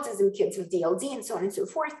with autism, kids with DLD, and so on and so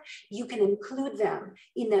forth. You can include them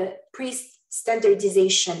in a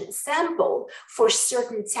pre-standardization sample for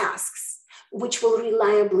certain tasks, which will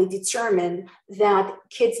reliably determine that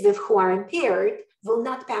kids who are impaired will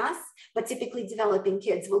not pass, but typically developing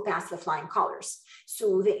kids will pass with flying colors.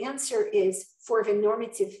 So the answer is for the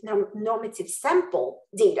normative sample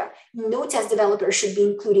data, no test developer should be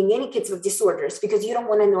including any kids with disorders because you don't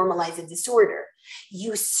want to normalize a disorder.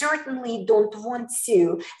 You certainly don't want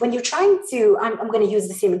to, when you're trying to, I'm going to use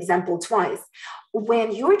the same example twice.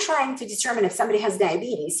 When you're trying to determine if somebody has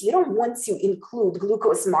diabetes, you don't want to include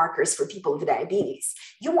glucose markers for people with diabetes.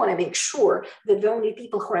 You want to make sure that the only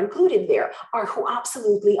people who are included there are who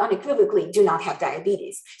absolutely unequivocally do not have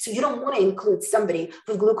diabetes. So you don't want to include somebody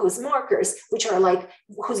with glucose markers, which are like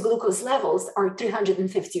whose glucose levels are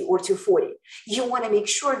 350 or 240. You want to make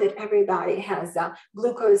sure that everybody has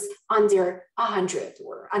glucose under 100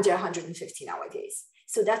 or under 150 nowadays.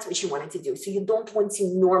 So that's what you wanted to do. So you don't want to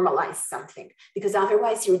normalize something because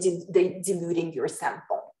otherwise you're diluting your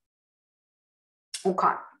sample.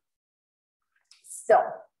 Okay. So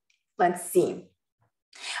let's see.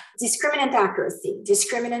 Discriminant accuracy.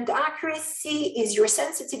 Discriminant accuracy is your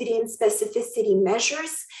sensitivity and specificity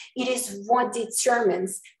measures. It is what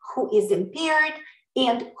determines who is impaired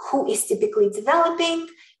and who is typically developing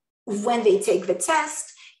when they take the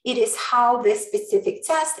test. It is how this specific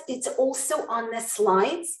test, it's also on the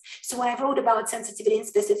slides. So when I wrote about sensitivity and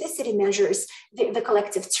specificity measures, the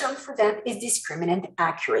collective term for that is discriminant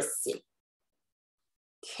accuracy.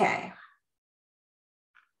 Okay.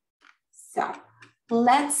 So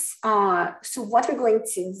let's, so what we're going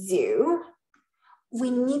to do, we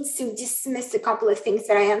need to dismiss a couple of things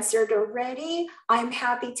that I answered already. I'm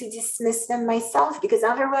happy to dismiss them myself because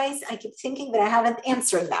otherwise I keep thinking that I haven't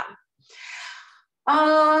answered them.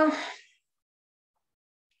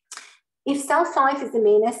 If SEL5 is the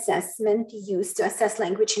main assessment used to assess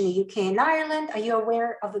language in the UK and Ireland, are you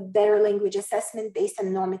aware of a better language assessment based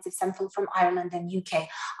on normative sample from Ireland and UK?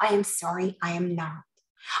 I am sorry, I am not.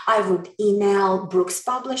 I would email Brooks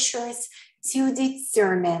Publishers to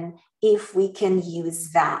determine if we can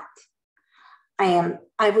use that. I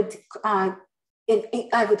would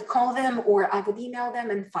call them or I would email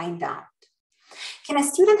them and find out. Can a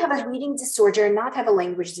student have a reading disorder and not have a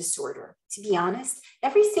language disorder? To be honest,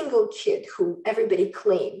 every single kid who everybody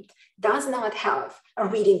claimed does not have a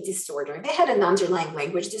reading disorder. They had an underlying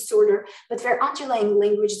language disorder, but their underlying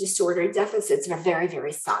language disorder deficits are very,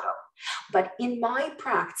 very subtle. But in my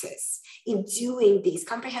practice, in doing these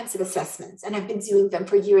comprehensive assessments, and I've been doing them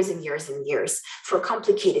for years and years and years for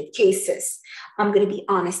complicated cases, I'm going to be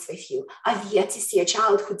honest with you, I've yet to see a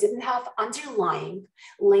child who didn't have underlying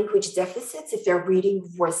language deficits if their reading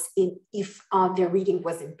was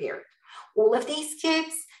impaired. All of these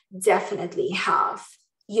kids definitely have,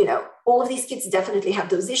 all of these kids definitely have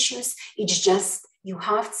those issues. It's just you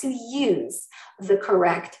have to use the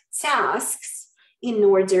correct tasks in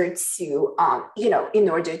order to, in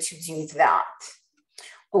order to do that.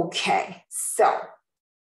 Okay, so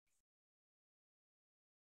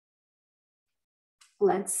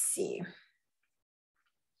let's see.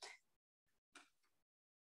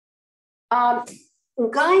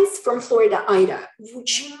 Guys from Florida, Ida,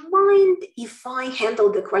 would you mind if I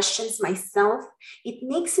handle the questions myself? It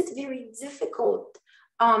makes it very difficult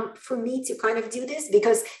for me to kind of do this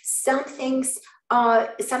because some things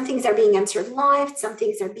are being answered live, some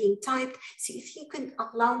things are being typed. So if you could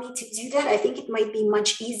allow me to do that, I think it might be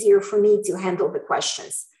much easier for me to handle the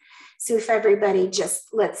questions. So if everybody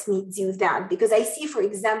just lets me do that, because I see, for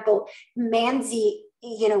example, Mandy,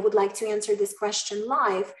 would like to answer this question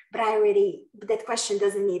live, but that question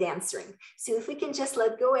doesn't need answering. So if we can just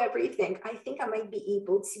let go everything, I think I might be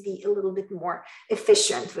able to be a little bit more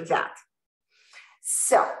efficient with that.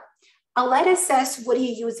 So let us assess, what do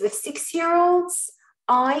you use with 6-year-olds?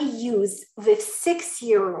 I use with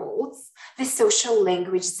 6-year-olds the social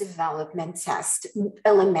language development test,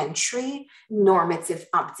 elementary normative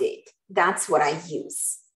update. That's what I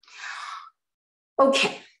use.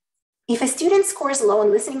 Okay. If a student scores low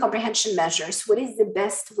on listening comprehension measures, what is the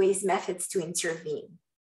best methods to intervene?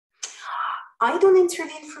 I don't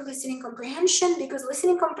intervene for listening comprehension because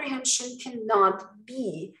listening comprehension cannot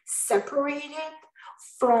be separated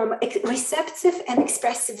from receptive and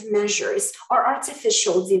expressive measures or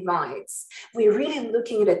artificial divides. We're really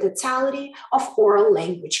looking at the totality of oral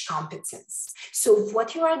language competence. So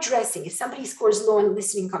what you're addressing, if somebody scores low on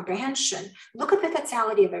listening comprehension, look at the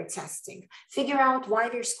totality of their testing, figure out why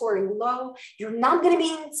they're scoring low. You're not going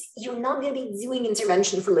to be doing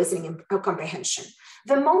intervention for listening comprehension.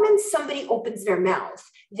 The moment somebody opens their mouth,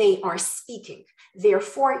 they are speaking.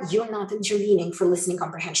 Therefore, you're not intervening for listening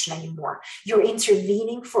comprehension anymore. You're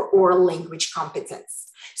intervening for oral language competence.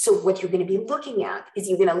 So what you're going to be looking at is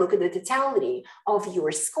you're going to look at the totality of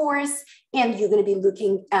your scores, and you're going to be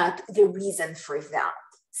looking at the reason for that.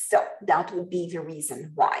 So that would be the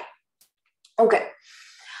reason why. Okay.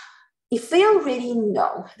 If we already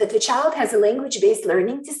know that the child has a language-based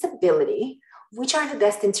learning disability, which are the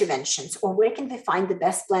best interventions, or where can we find the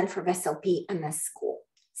best plan for SLP in a school?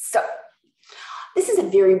 So this is a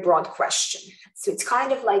very broad question. So it's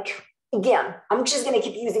kind of like, again, I'm just going to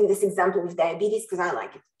keep using this example with diabetes because I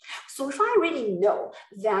like it. So if I already know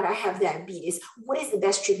that I have diabetes, what is the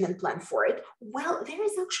best treatment plan for it? Well, there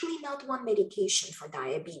is actually not one medication for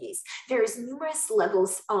diabetes. There's numerous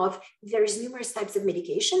types of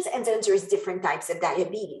medications, and then there's different types of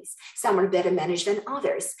diabetes. Some are better managed than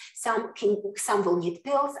others. Some will need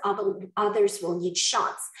pills, others will need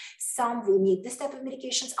shots. Some will need this type of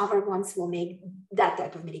medications, other ones will need that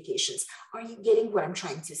type of medications. Are you getting what I'm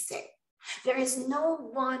trying to say? There is no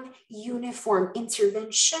one uniform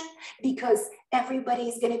intervention because everybody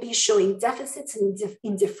is going to be showing deficits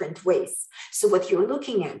in different ways. So what you're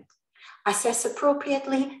looking at, assess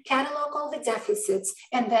appropriately, catalog all the deficits,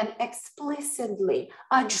 and then explicitly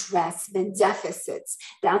address the deficits.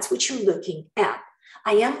 That's what you're looking at.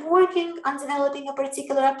 I am working on developing a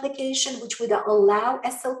particular application which would allow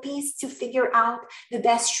SLPs to figure out the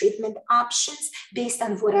best treatment options based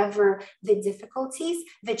on whatever the difficulties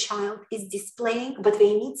the child is displaying, but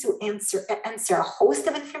they need to answer a host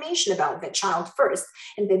of information about the child first,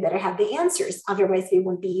 and they better have the answers. Otherwise, they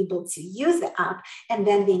won't be able to use the app, and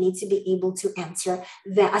then they need to be able to enter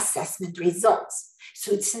the assessment results.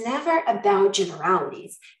 So it's never about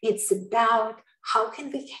generalities. It's about how can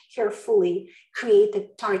we carefully create a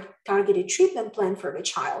targeted treatment plan for the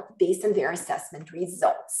child based on their assessment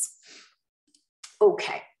results?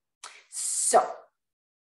 Okay, so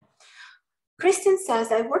Kristen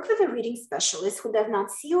says, I work with a reading specialist who does not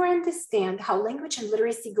see or understand how language and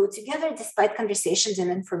literacy go together despite conversations and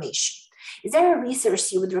information. Is there a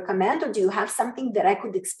resource you would recommend, or do you have something that I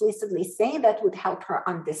could explicitly say that would help her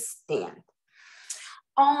understand?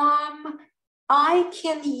 I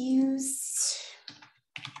can use,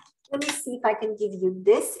 let me see if I can give you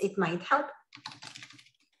this, it might help.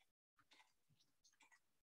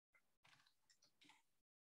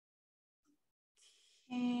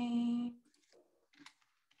 Okay.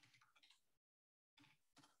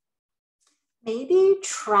 Maybe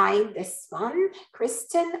try this one,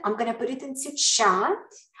 Kristen. I'm gonna put it into chat.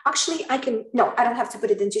 Actually, I don't have to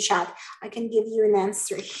put it into chat. I can give you an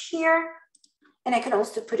answer here. And I can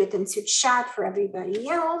also put it into chat for everybody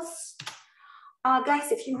else.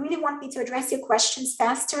 Guys, if you really want me to address your questions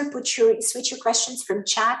faster, switch your questions from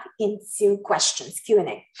chat into questions,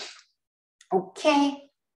 Q&A. Okay.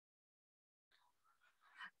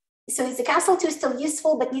 So is the CASL-2 still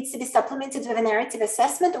useful but needs to be supplemented with a narrative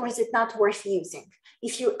assessment, or is it not worth using?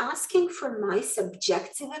 If you're asking for my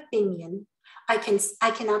subjective opinion, I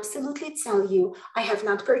can absolutely tell you, I have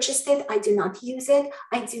not purchased it, I do not use it,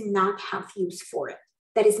 I do not have use for it.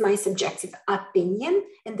 That is my subjective opinion,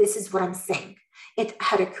 and this is what I'm saying. It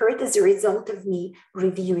had occurred as a result of me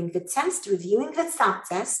reviewing the test, reviewing the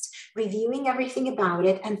subtest, reviewing everything about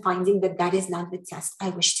it, and finding that that is not the test I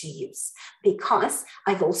wish to use. Because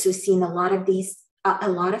I've also seen a lot of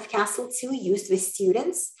CASL-2 used with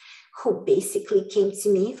students who basically came to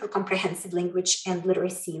me for comprehensive language and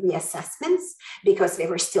literacy reassessments because they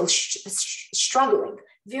were still struggling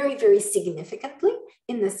very, very significantly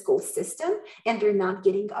in the school system, and they're not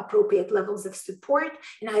getting appropriate levels of support.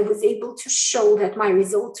 And I was able to show that my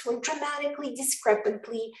results were dramatically,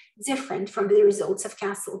 discrepantly different from the results of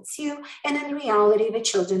CASL-2. And in reality, the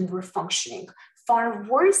children were functioning far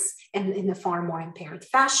worse and in a far more impaired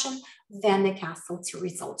fashion than the CASL-2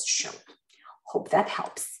 results showed. Hope that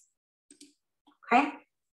helps. Okay.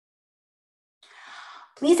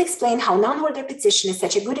 Please explain how non-word repetition is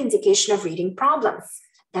such a good indication of reading problems.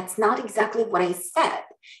 That's not exactly what I said.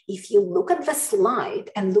 If you look at the slide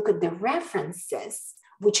and look at the references,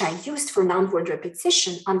 which I used for non-word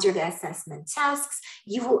repetition under the assessment tasks,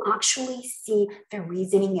 you will actually see the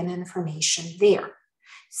reasoning and information there.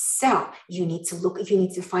 So you need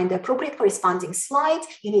to find the appropriate corresponding slides,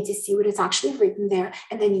 you need to see what is actually written there,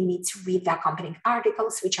 and then you need to read the accompanying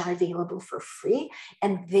articles, which are available for free,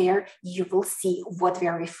 and there you will see what we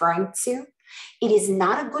are referring to. It is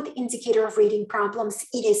not a good indicator of reading problems.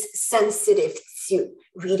 It is sensitive to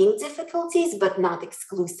reading difficulties, but not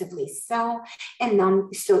exclusively so.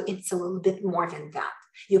 So it's a little bit more than that.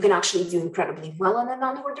 You can actually do incredibly well on the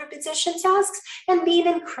non-word repetition tasks and be an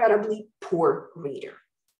incredibly poor reader.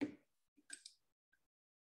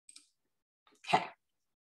 Okay.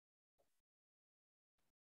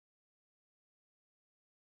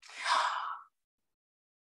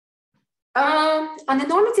 On a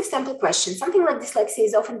normative sample question, something like dyslexia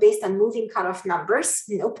is often based on moving cutoff numbers.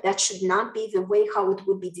 Nope, that should not be the way how it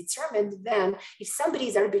would be determined. Then if somebody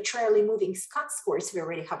is arbitrarily moving cut scores, we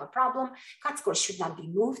already have a problem. Cut scores should not be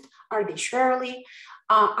moved arbitrarily.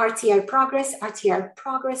 RTI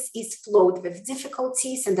progress is flowed with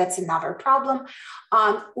difficulties, and that's another problem,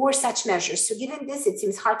 or such measures. So given this, it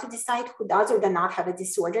seems hard to decide who does or does not have a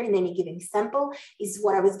disorder in any given sample is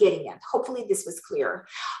what I was getting at. Hopefully this was clear.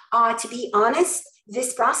 To be honest,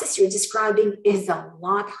 this process you're describing is a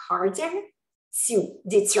lot harder to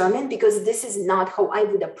determine because this is not how I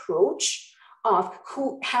would approach of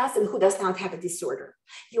who has and who does not have a disorder.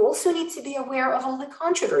 You also need to be aware of all the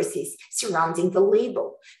controversies surrounding the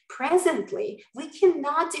label. Presently, we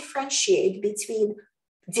cannot differentiate between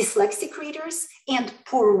dyslexic readers and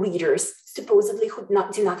poor readers, supposedly who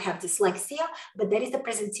do not have dyslexia, but that is a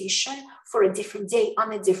presentation for a different day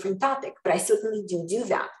on a different topic, but I certainly do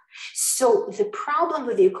that. So the problem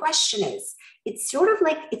with your question is, it's sort of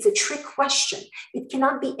like, it's a trick question. It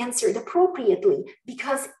cannot be answered appropriately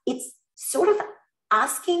because it's sort of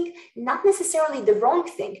asking not necessarily the wrong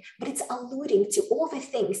thing, but it's alluding to all the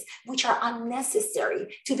things which are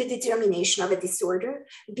unnecessary to the determination of a disorder,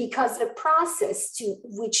 because the process to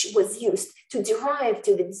which was used to derive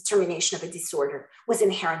to the determination of a disorder was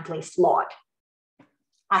inherently flawed.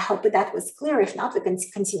 I hope that was clear. If not, we can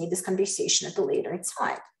continue this conversation at a later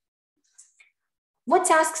time. What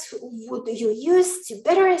tasks would you use to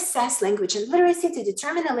better assess language and literacy to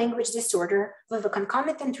determine a language disorder with a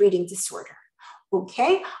concomitant reading disorder?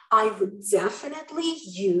 Okay, I would definitely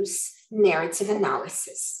use narrative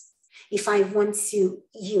analysis. If I want to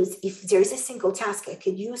use, if there's a single task I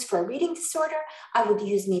could use for a reading disorder, I would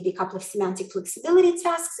use maybe a couple of semantic flexibility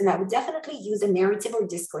tasks, and I would definitely use a narrative or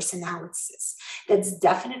discourse analysis. That's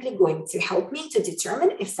definitely going to help me to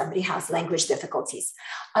determine if somebody has language difficulties,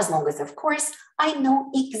 as long as, of course, I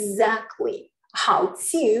know exactly how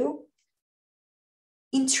to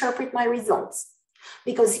interpret my results.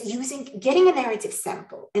 Because getting a narrative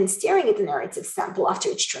sample and staring at the narrative sample after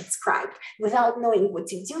it's transcribed without knowing what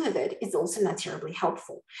to do with it is also not terribly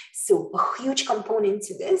helpful. So a huge component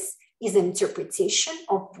to this is interpretation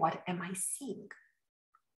of what am I seeing.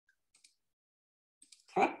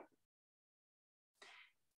 Okay.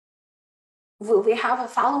 Will we have a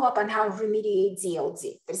follow-up on how to remediate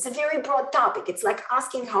DLD? It's a very broad topic. It's like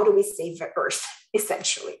asking, how do we save the earth,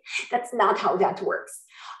 essentially. That's not how that works.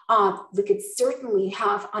 We could certainly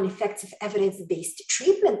have ineffective evidence-based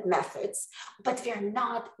treatment methods, but they're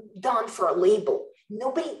not done for a label.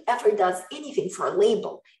 Nobody ever does anything for a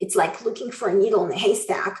label. It's like looking for a needle in a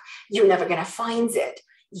haystack. You're never going to find it.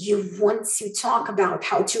 You want to talk about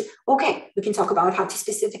how to, okay, we can talk about how to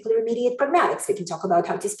specifically remediate pragmatics. We can talk about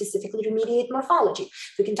how to specifically remediate morphology.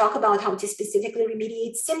 We can talk about how to specifically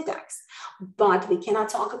remediate syntax, but we cannot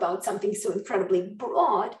talk about something so incredibly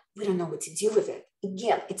broad, we don't know what to do with it.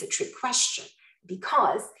 Again, it's a trick question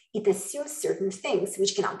because it assumes certain things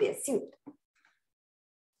which cannot be assumed.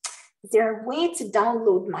 Is there a way to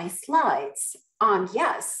download my slides?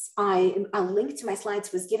 Yes, a link to my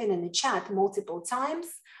slides was given in the chat multiple times.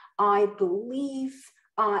 I believe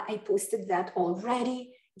I posted that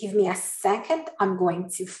already. Give me a second. I'm going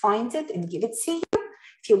to find it and give it to you.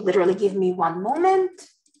 If you literally give me one moment.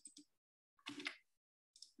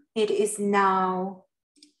 It is now,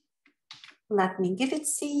 let me give it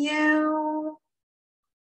to you.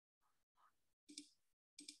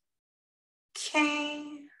 Okay.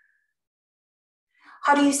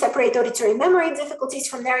 How do you separate auditory memory difficulties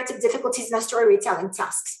from narrative difficulties in story retelling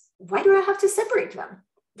tasks? Why do I have to separate them?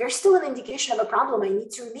 They're still an indication of a problem I need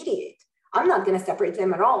to remediate. I'm not going to separate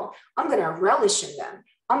them at all. I'm going to relish in them.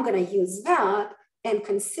 I'm going to use that and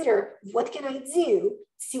consider what can I do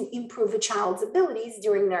to improve a child's abilities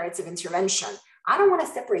during narrative intervention. I don't want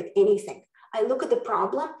to separate anything. I look at the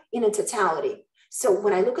problem in a totality. So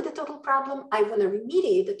when I look at the total problem, I want to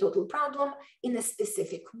remediate the total problem in a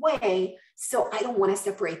specific way. So I don't want to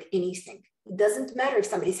separate anything. It doesn't matter if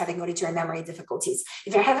somebody's having auditory memory difficulties.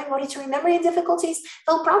 If they're having auditory memory difficulties,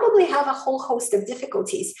 they'll probably have a whole host of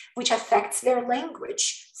difficulties which affects their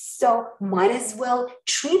language. So might as well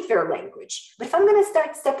treat their language. But if I'm going to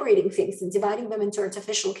start separating things and dividing them into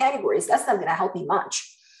artificial categories, that's not going to help me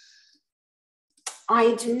much.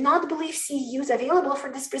 I do not believe CEU is available for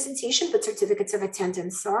this presentation, but certificates of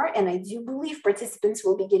attendance are, and I do believe participants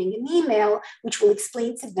will be getting an email which will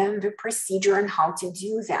explain to them the procedure and how to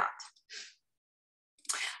do that.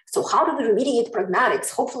 So how do we remediate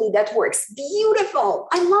pragmatics? Hopefully that works. Beautiful.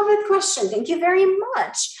 I love that question. Thank you very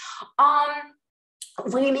much.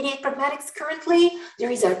 We remediate pragmatics currently.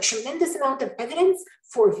 There is a tremendous amount of evidence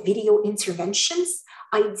for video interventions.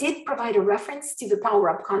 I did provide a reference to the Power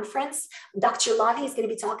Up conference. Dr. Lavi is going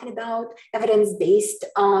to be talking about evidence-based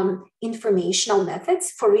informational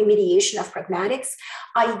methods for remediation of pragmatics.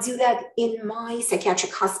 I do that in my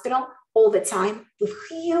psychiatric hospital all the time with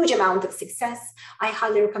huge amount of success. I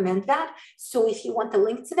highly recommend that. So if you want the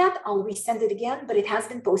link to that, I'll resend it again, but it has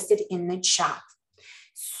been posted in the chat.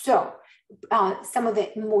 So some of the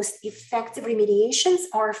most effective remediations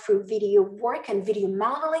are through video work and video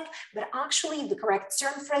modeling, but actually the correct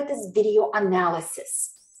term for it is video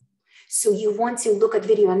analysis. So you want to look at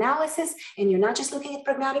video analysis and you're not just looking at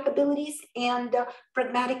pragmatic abilities and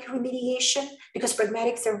pragmatic remediation, because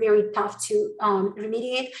pragmatics are very tough to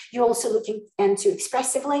remediate. You're also looking into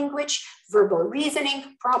expressive language, verbal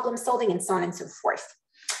reasoning, problem solving, and so on and so forth.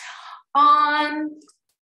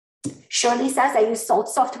 Shirley says, I use SALT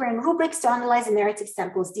software and rubrics to analyze the narrative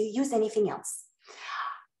samples. Do you use anything else?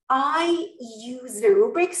 I use the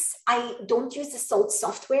rubrics. I don't use the SALT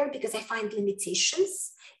software because I find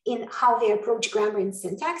limitations in how they approach grammar and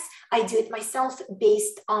syntax. I do it myself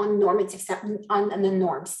based on normative, on the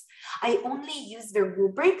norms. I only use the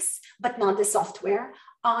rubrics, but not the software.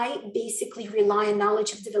 I basically rely on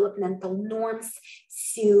knowledge of developmental norms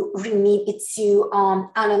to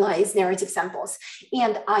analyze narrative samples.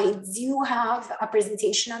 And I do have a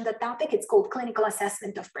presentation on the topic. It's called Clinical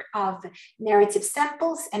Assessment of Narrative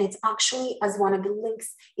Samples, and it's actually as one of the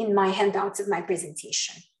links in my handouts of my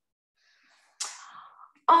presentation.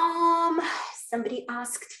 Somebody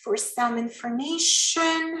asked for some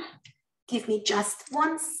information. Give me just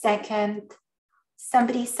 1 second.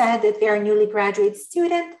 Somebody said that they're a newly graduate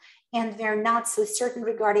student and they're not so certain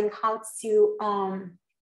regarding how to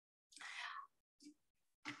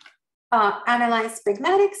analyze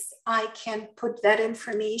pragmatics. I can put that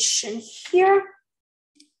information here.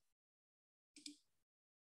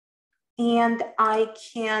 And I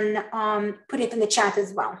can put it in the chat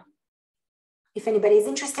as well. If anybody is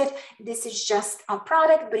interested, this is just a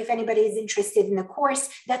product, but if anybody is interested in a course,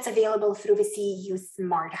 that's available through the CEU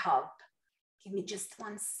SmartHub. Give me just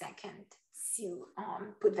 1 second to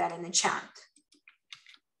put that in the chat.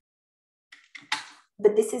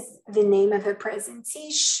 But this is the name of the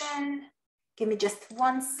presentation. Give me just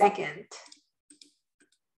 1 second.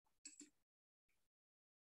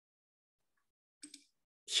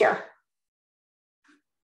 Here.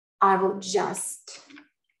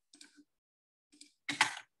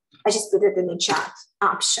 I just put it in the chat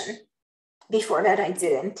option. Before that, I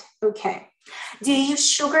didn't. Okay. Do you use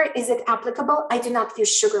sugar? Is it applicable? I do not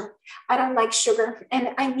use sugar. I don't like sugar.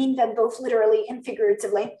 And I mean that both literally and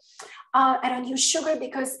figuratively. I don't use sugar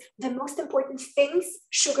because the most important things,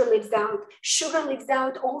 sugar leaves out. Sugar leaves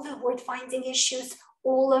out all the word finding issues,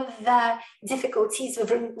 all of the difficulties of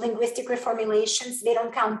linguistic reformulations. They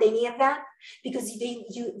don't count any of that because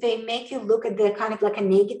they make you look at the kind of like a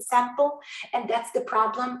naked sample. And that's the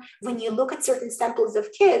problem. When you look at certain samples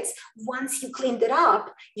of kids, once you cleaned it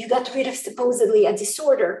up, you got rid of supposedly a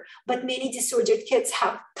disorder. But many disordered kids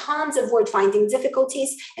have tons of word finding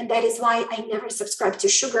difficulties. And that is why I never subscribe to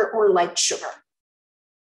sugar or light sugar.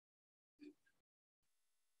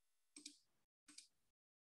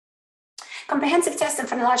 Comprehensive test and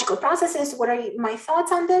phonological processes. What are my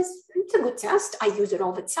thoughts on this? It's a good test. I use it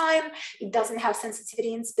all the time. It doesn't have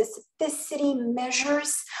sensitivity and specificity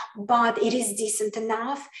measures, but it is decent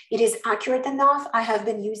enough. It is accurate enough. I have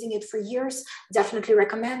been using it for years. Definitely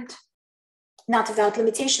recommend. Not without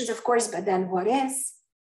limitations, of course, but then what is?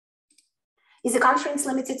 Is the conference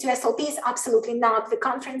limited to SLPs? Absolutely not. The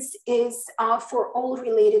conference is for all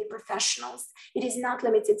related professionals. It is not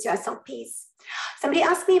limited to SLPs. Somebody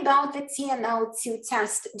asked me about the TNL2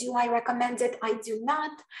 test. Do I recommend it? I do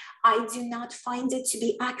not. I do not find it to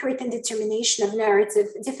be accurate in determination of narrative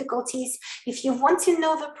difficulties. If you want to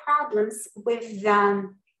know the problems with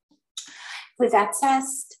that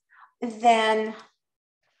test, then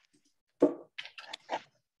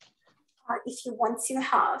if you want to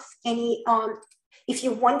have any, if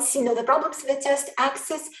you want to know the problems with the test,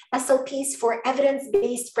 access SLPs for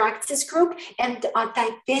evidence-based practice group and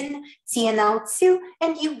type in TNL2,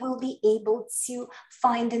 and you will be able to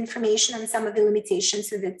find information on some of the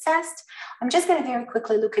limitations of the test. I'm just going to very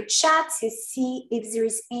quickly look at chat to see if there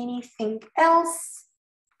is anything else.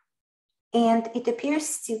 And it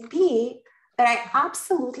appears to be that I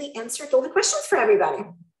absolutely answered all the questions for everybody,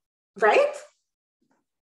 right?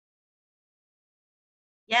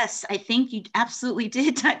 Yes, I think you absolutely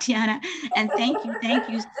did, Tatyana. And thank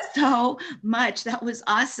you so much. That was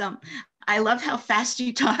awesome. I love how fast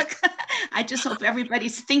you talk. I just hope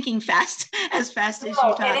everybody's thinking fast as you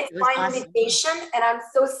talk. And it's my limitation, and I'm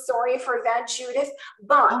so sorry for that, Judith.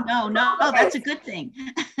 But no, that's a good thing.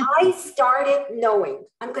 I started knowing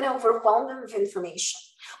I'm going to overwhelm them with information,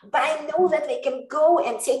 but I know that they can go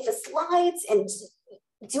and take the slides and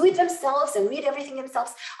do it themselves and read everything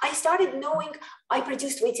themselves. I started knowing I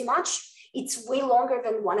produced way too much. It's way longer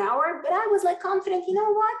than 1 hour, but I was like confident, you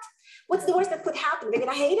know what? What's the worst that could happen? They're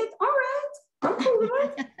gonna hate it? All right, I'm cool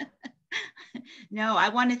with it. No, I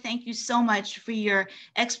want to thank you so much for your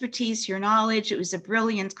expertise, your knowledge. It was a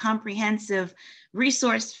brilliant, comprehensive,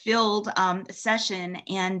 resource-filled session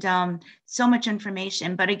and so much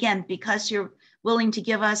information. But again, because you're willing to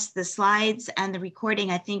give us the slides and the recording,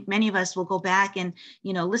 I think many of us will go back and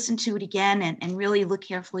listen to it again and really look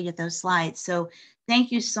carefully at those slides. So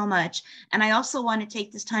thank you so much. And I also want to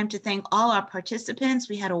take this time to thank all our participants.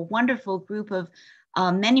 We had a wonderful group of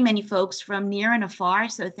many folks from near and afar.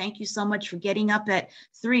 So thank you so much for getting up at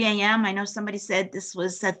 3 a.m. I know somebody said this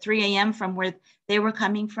was at 3 a.m. from where they were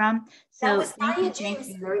coming from. So that was thank Maya you. James.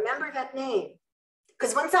 I remember that name.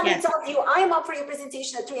 Because when somebody tells you, I am up for your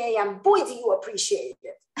presentation at 3 a.m., boy, do you appreciate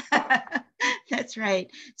it. That's right.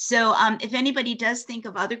 So if anybody does think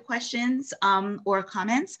of other questions or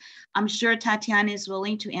comments, I'm sure Tatyana is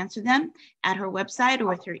willing to answer them at her website or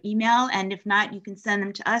with her email. And if not, you can send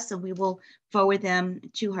them to us and we will forward them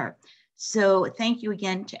to her. So thank you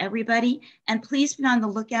again to everybody. And please be on the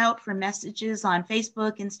lookout for messages on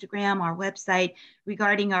Facebook, Instagram, our website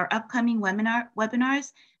regarding our upcoming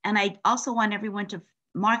webinars. And I also want everyone to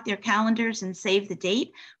mark their calendars and save the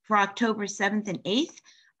date for October 7th and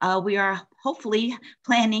 8th. We are hopefully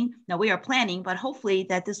planning, but hopefully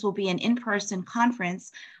that this will be an in-person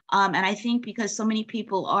conference. And I think because so many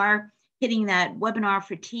people are hitting that webinar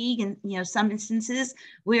fatigue in some instances,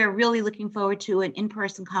 we are really looking forward to an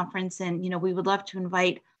in-person conference. And we would love to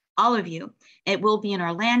invite all of you. It will be in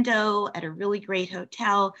Orlando at a really great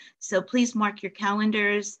hotel. So please mark your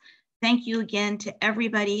calendars. Thank you again to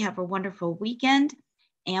everybody. Have a wonderful weekend.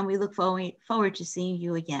 And we look forward to seeing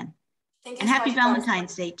you again. Thank you and so happy much,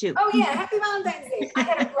 Valentine's Day too. Oh yeah, happy Valentine's Day. I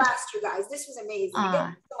had a blast, you guys. This was amazing.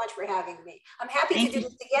 Thank you so much for having me. I'm happy to do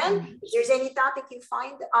this again. If there's any topic you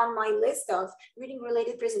find on my list of reading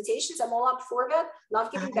related presentations, I'm all up for that.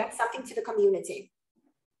 Love giving back something to the community.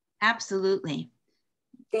 Absolutely.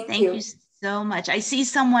 Thank you so much. I see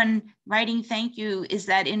someone writing thank you. Is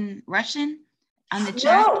that in Russian on the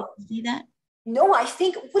chat? No. Can you see that? No, I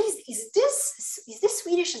think, what is this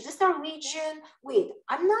Swedish? Is this Norwegian? Wait,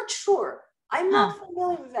 I'm not sure. I'm not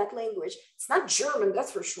familiar with that language. It's not German,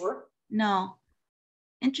 that's for sure. No.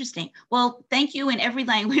 Interesting. Well, thank you in every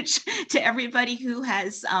language to everybody who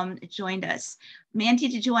has joined us. Mandy,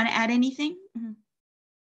 did you want to add anything?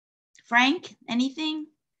 Frank, anything?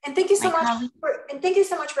 And thank you so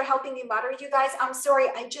much for helping me moderate, you guys. I'm sorry,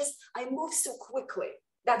 I moved so quickly.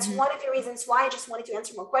 That's one of the reasons why I just wanted to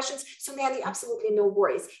answer more questions. So Mandy, absolutely no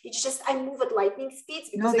worries. It's just I move at lightning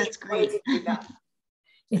speeds because that's great. To do that.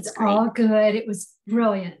 It's all good. It was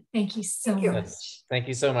brilliant. Thank you so much. Thank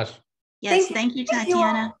you so much. Yes, thank you,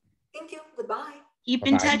 Tatyana. Thank you. Goodbye. Keep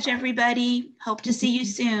in touch, everybody. Hope to see you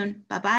soon. Bye-bye.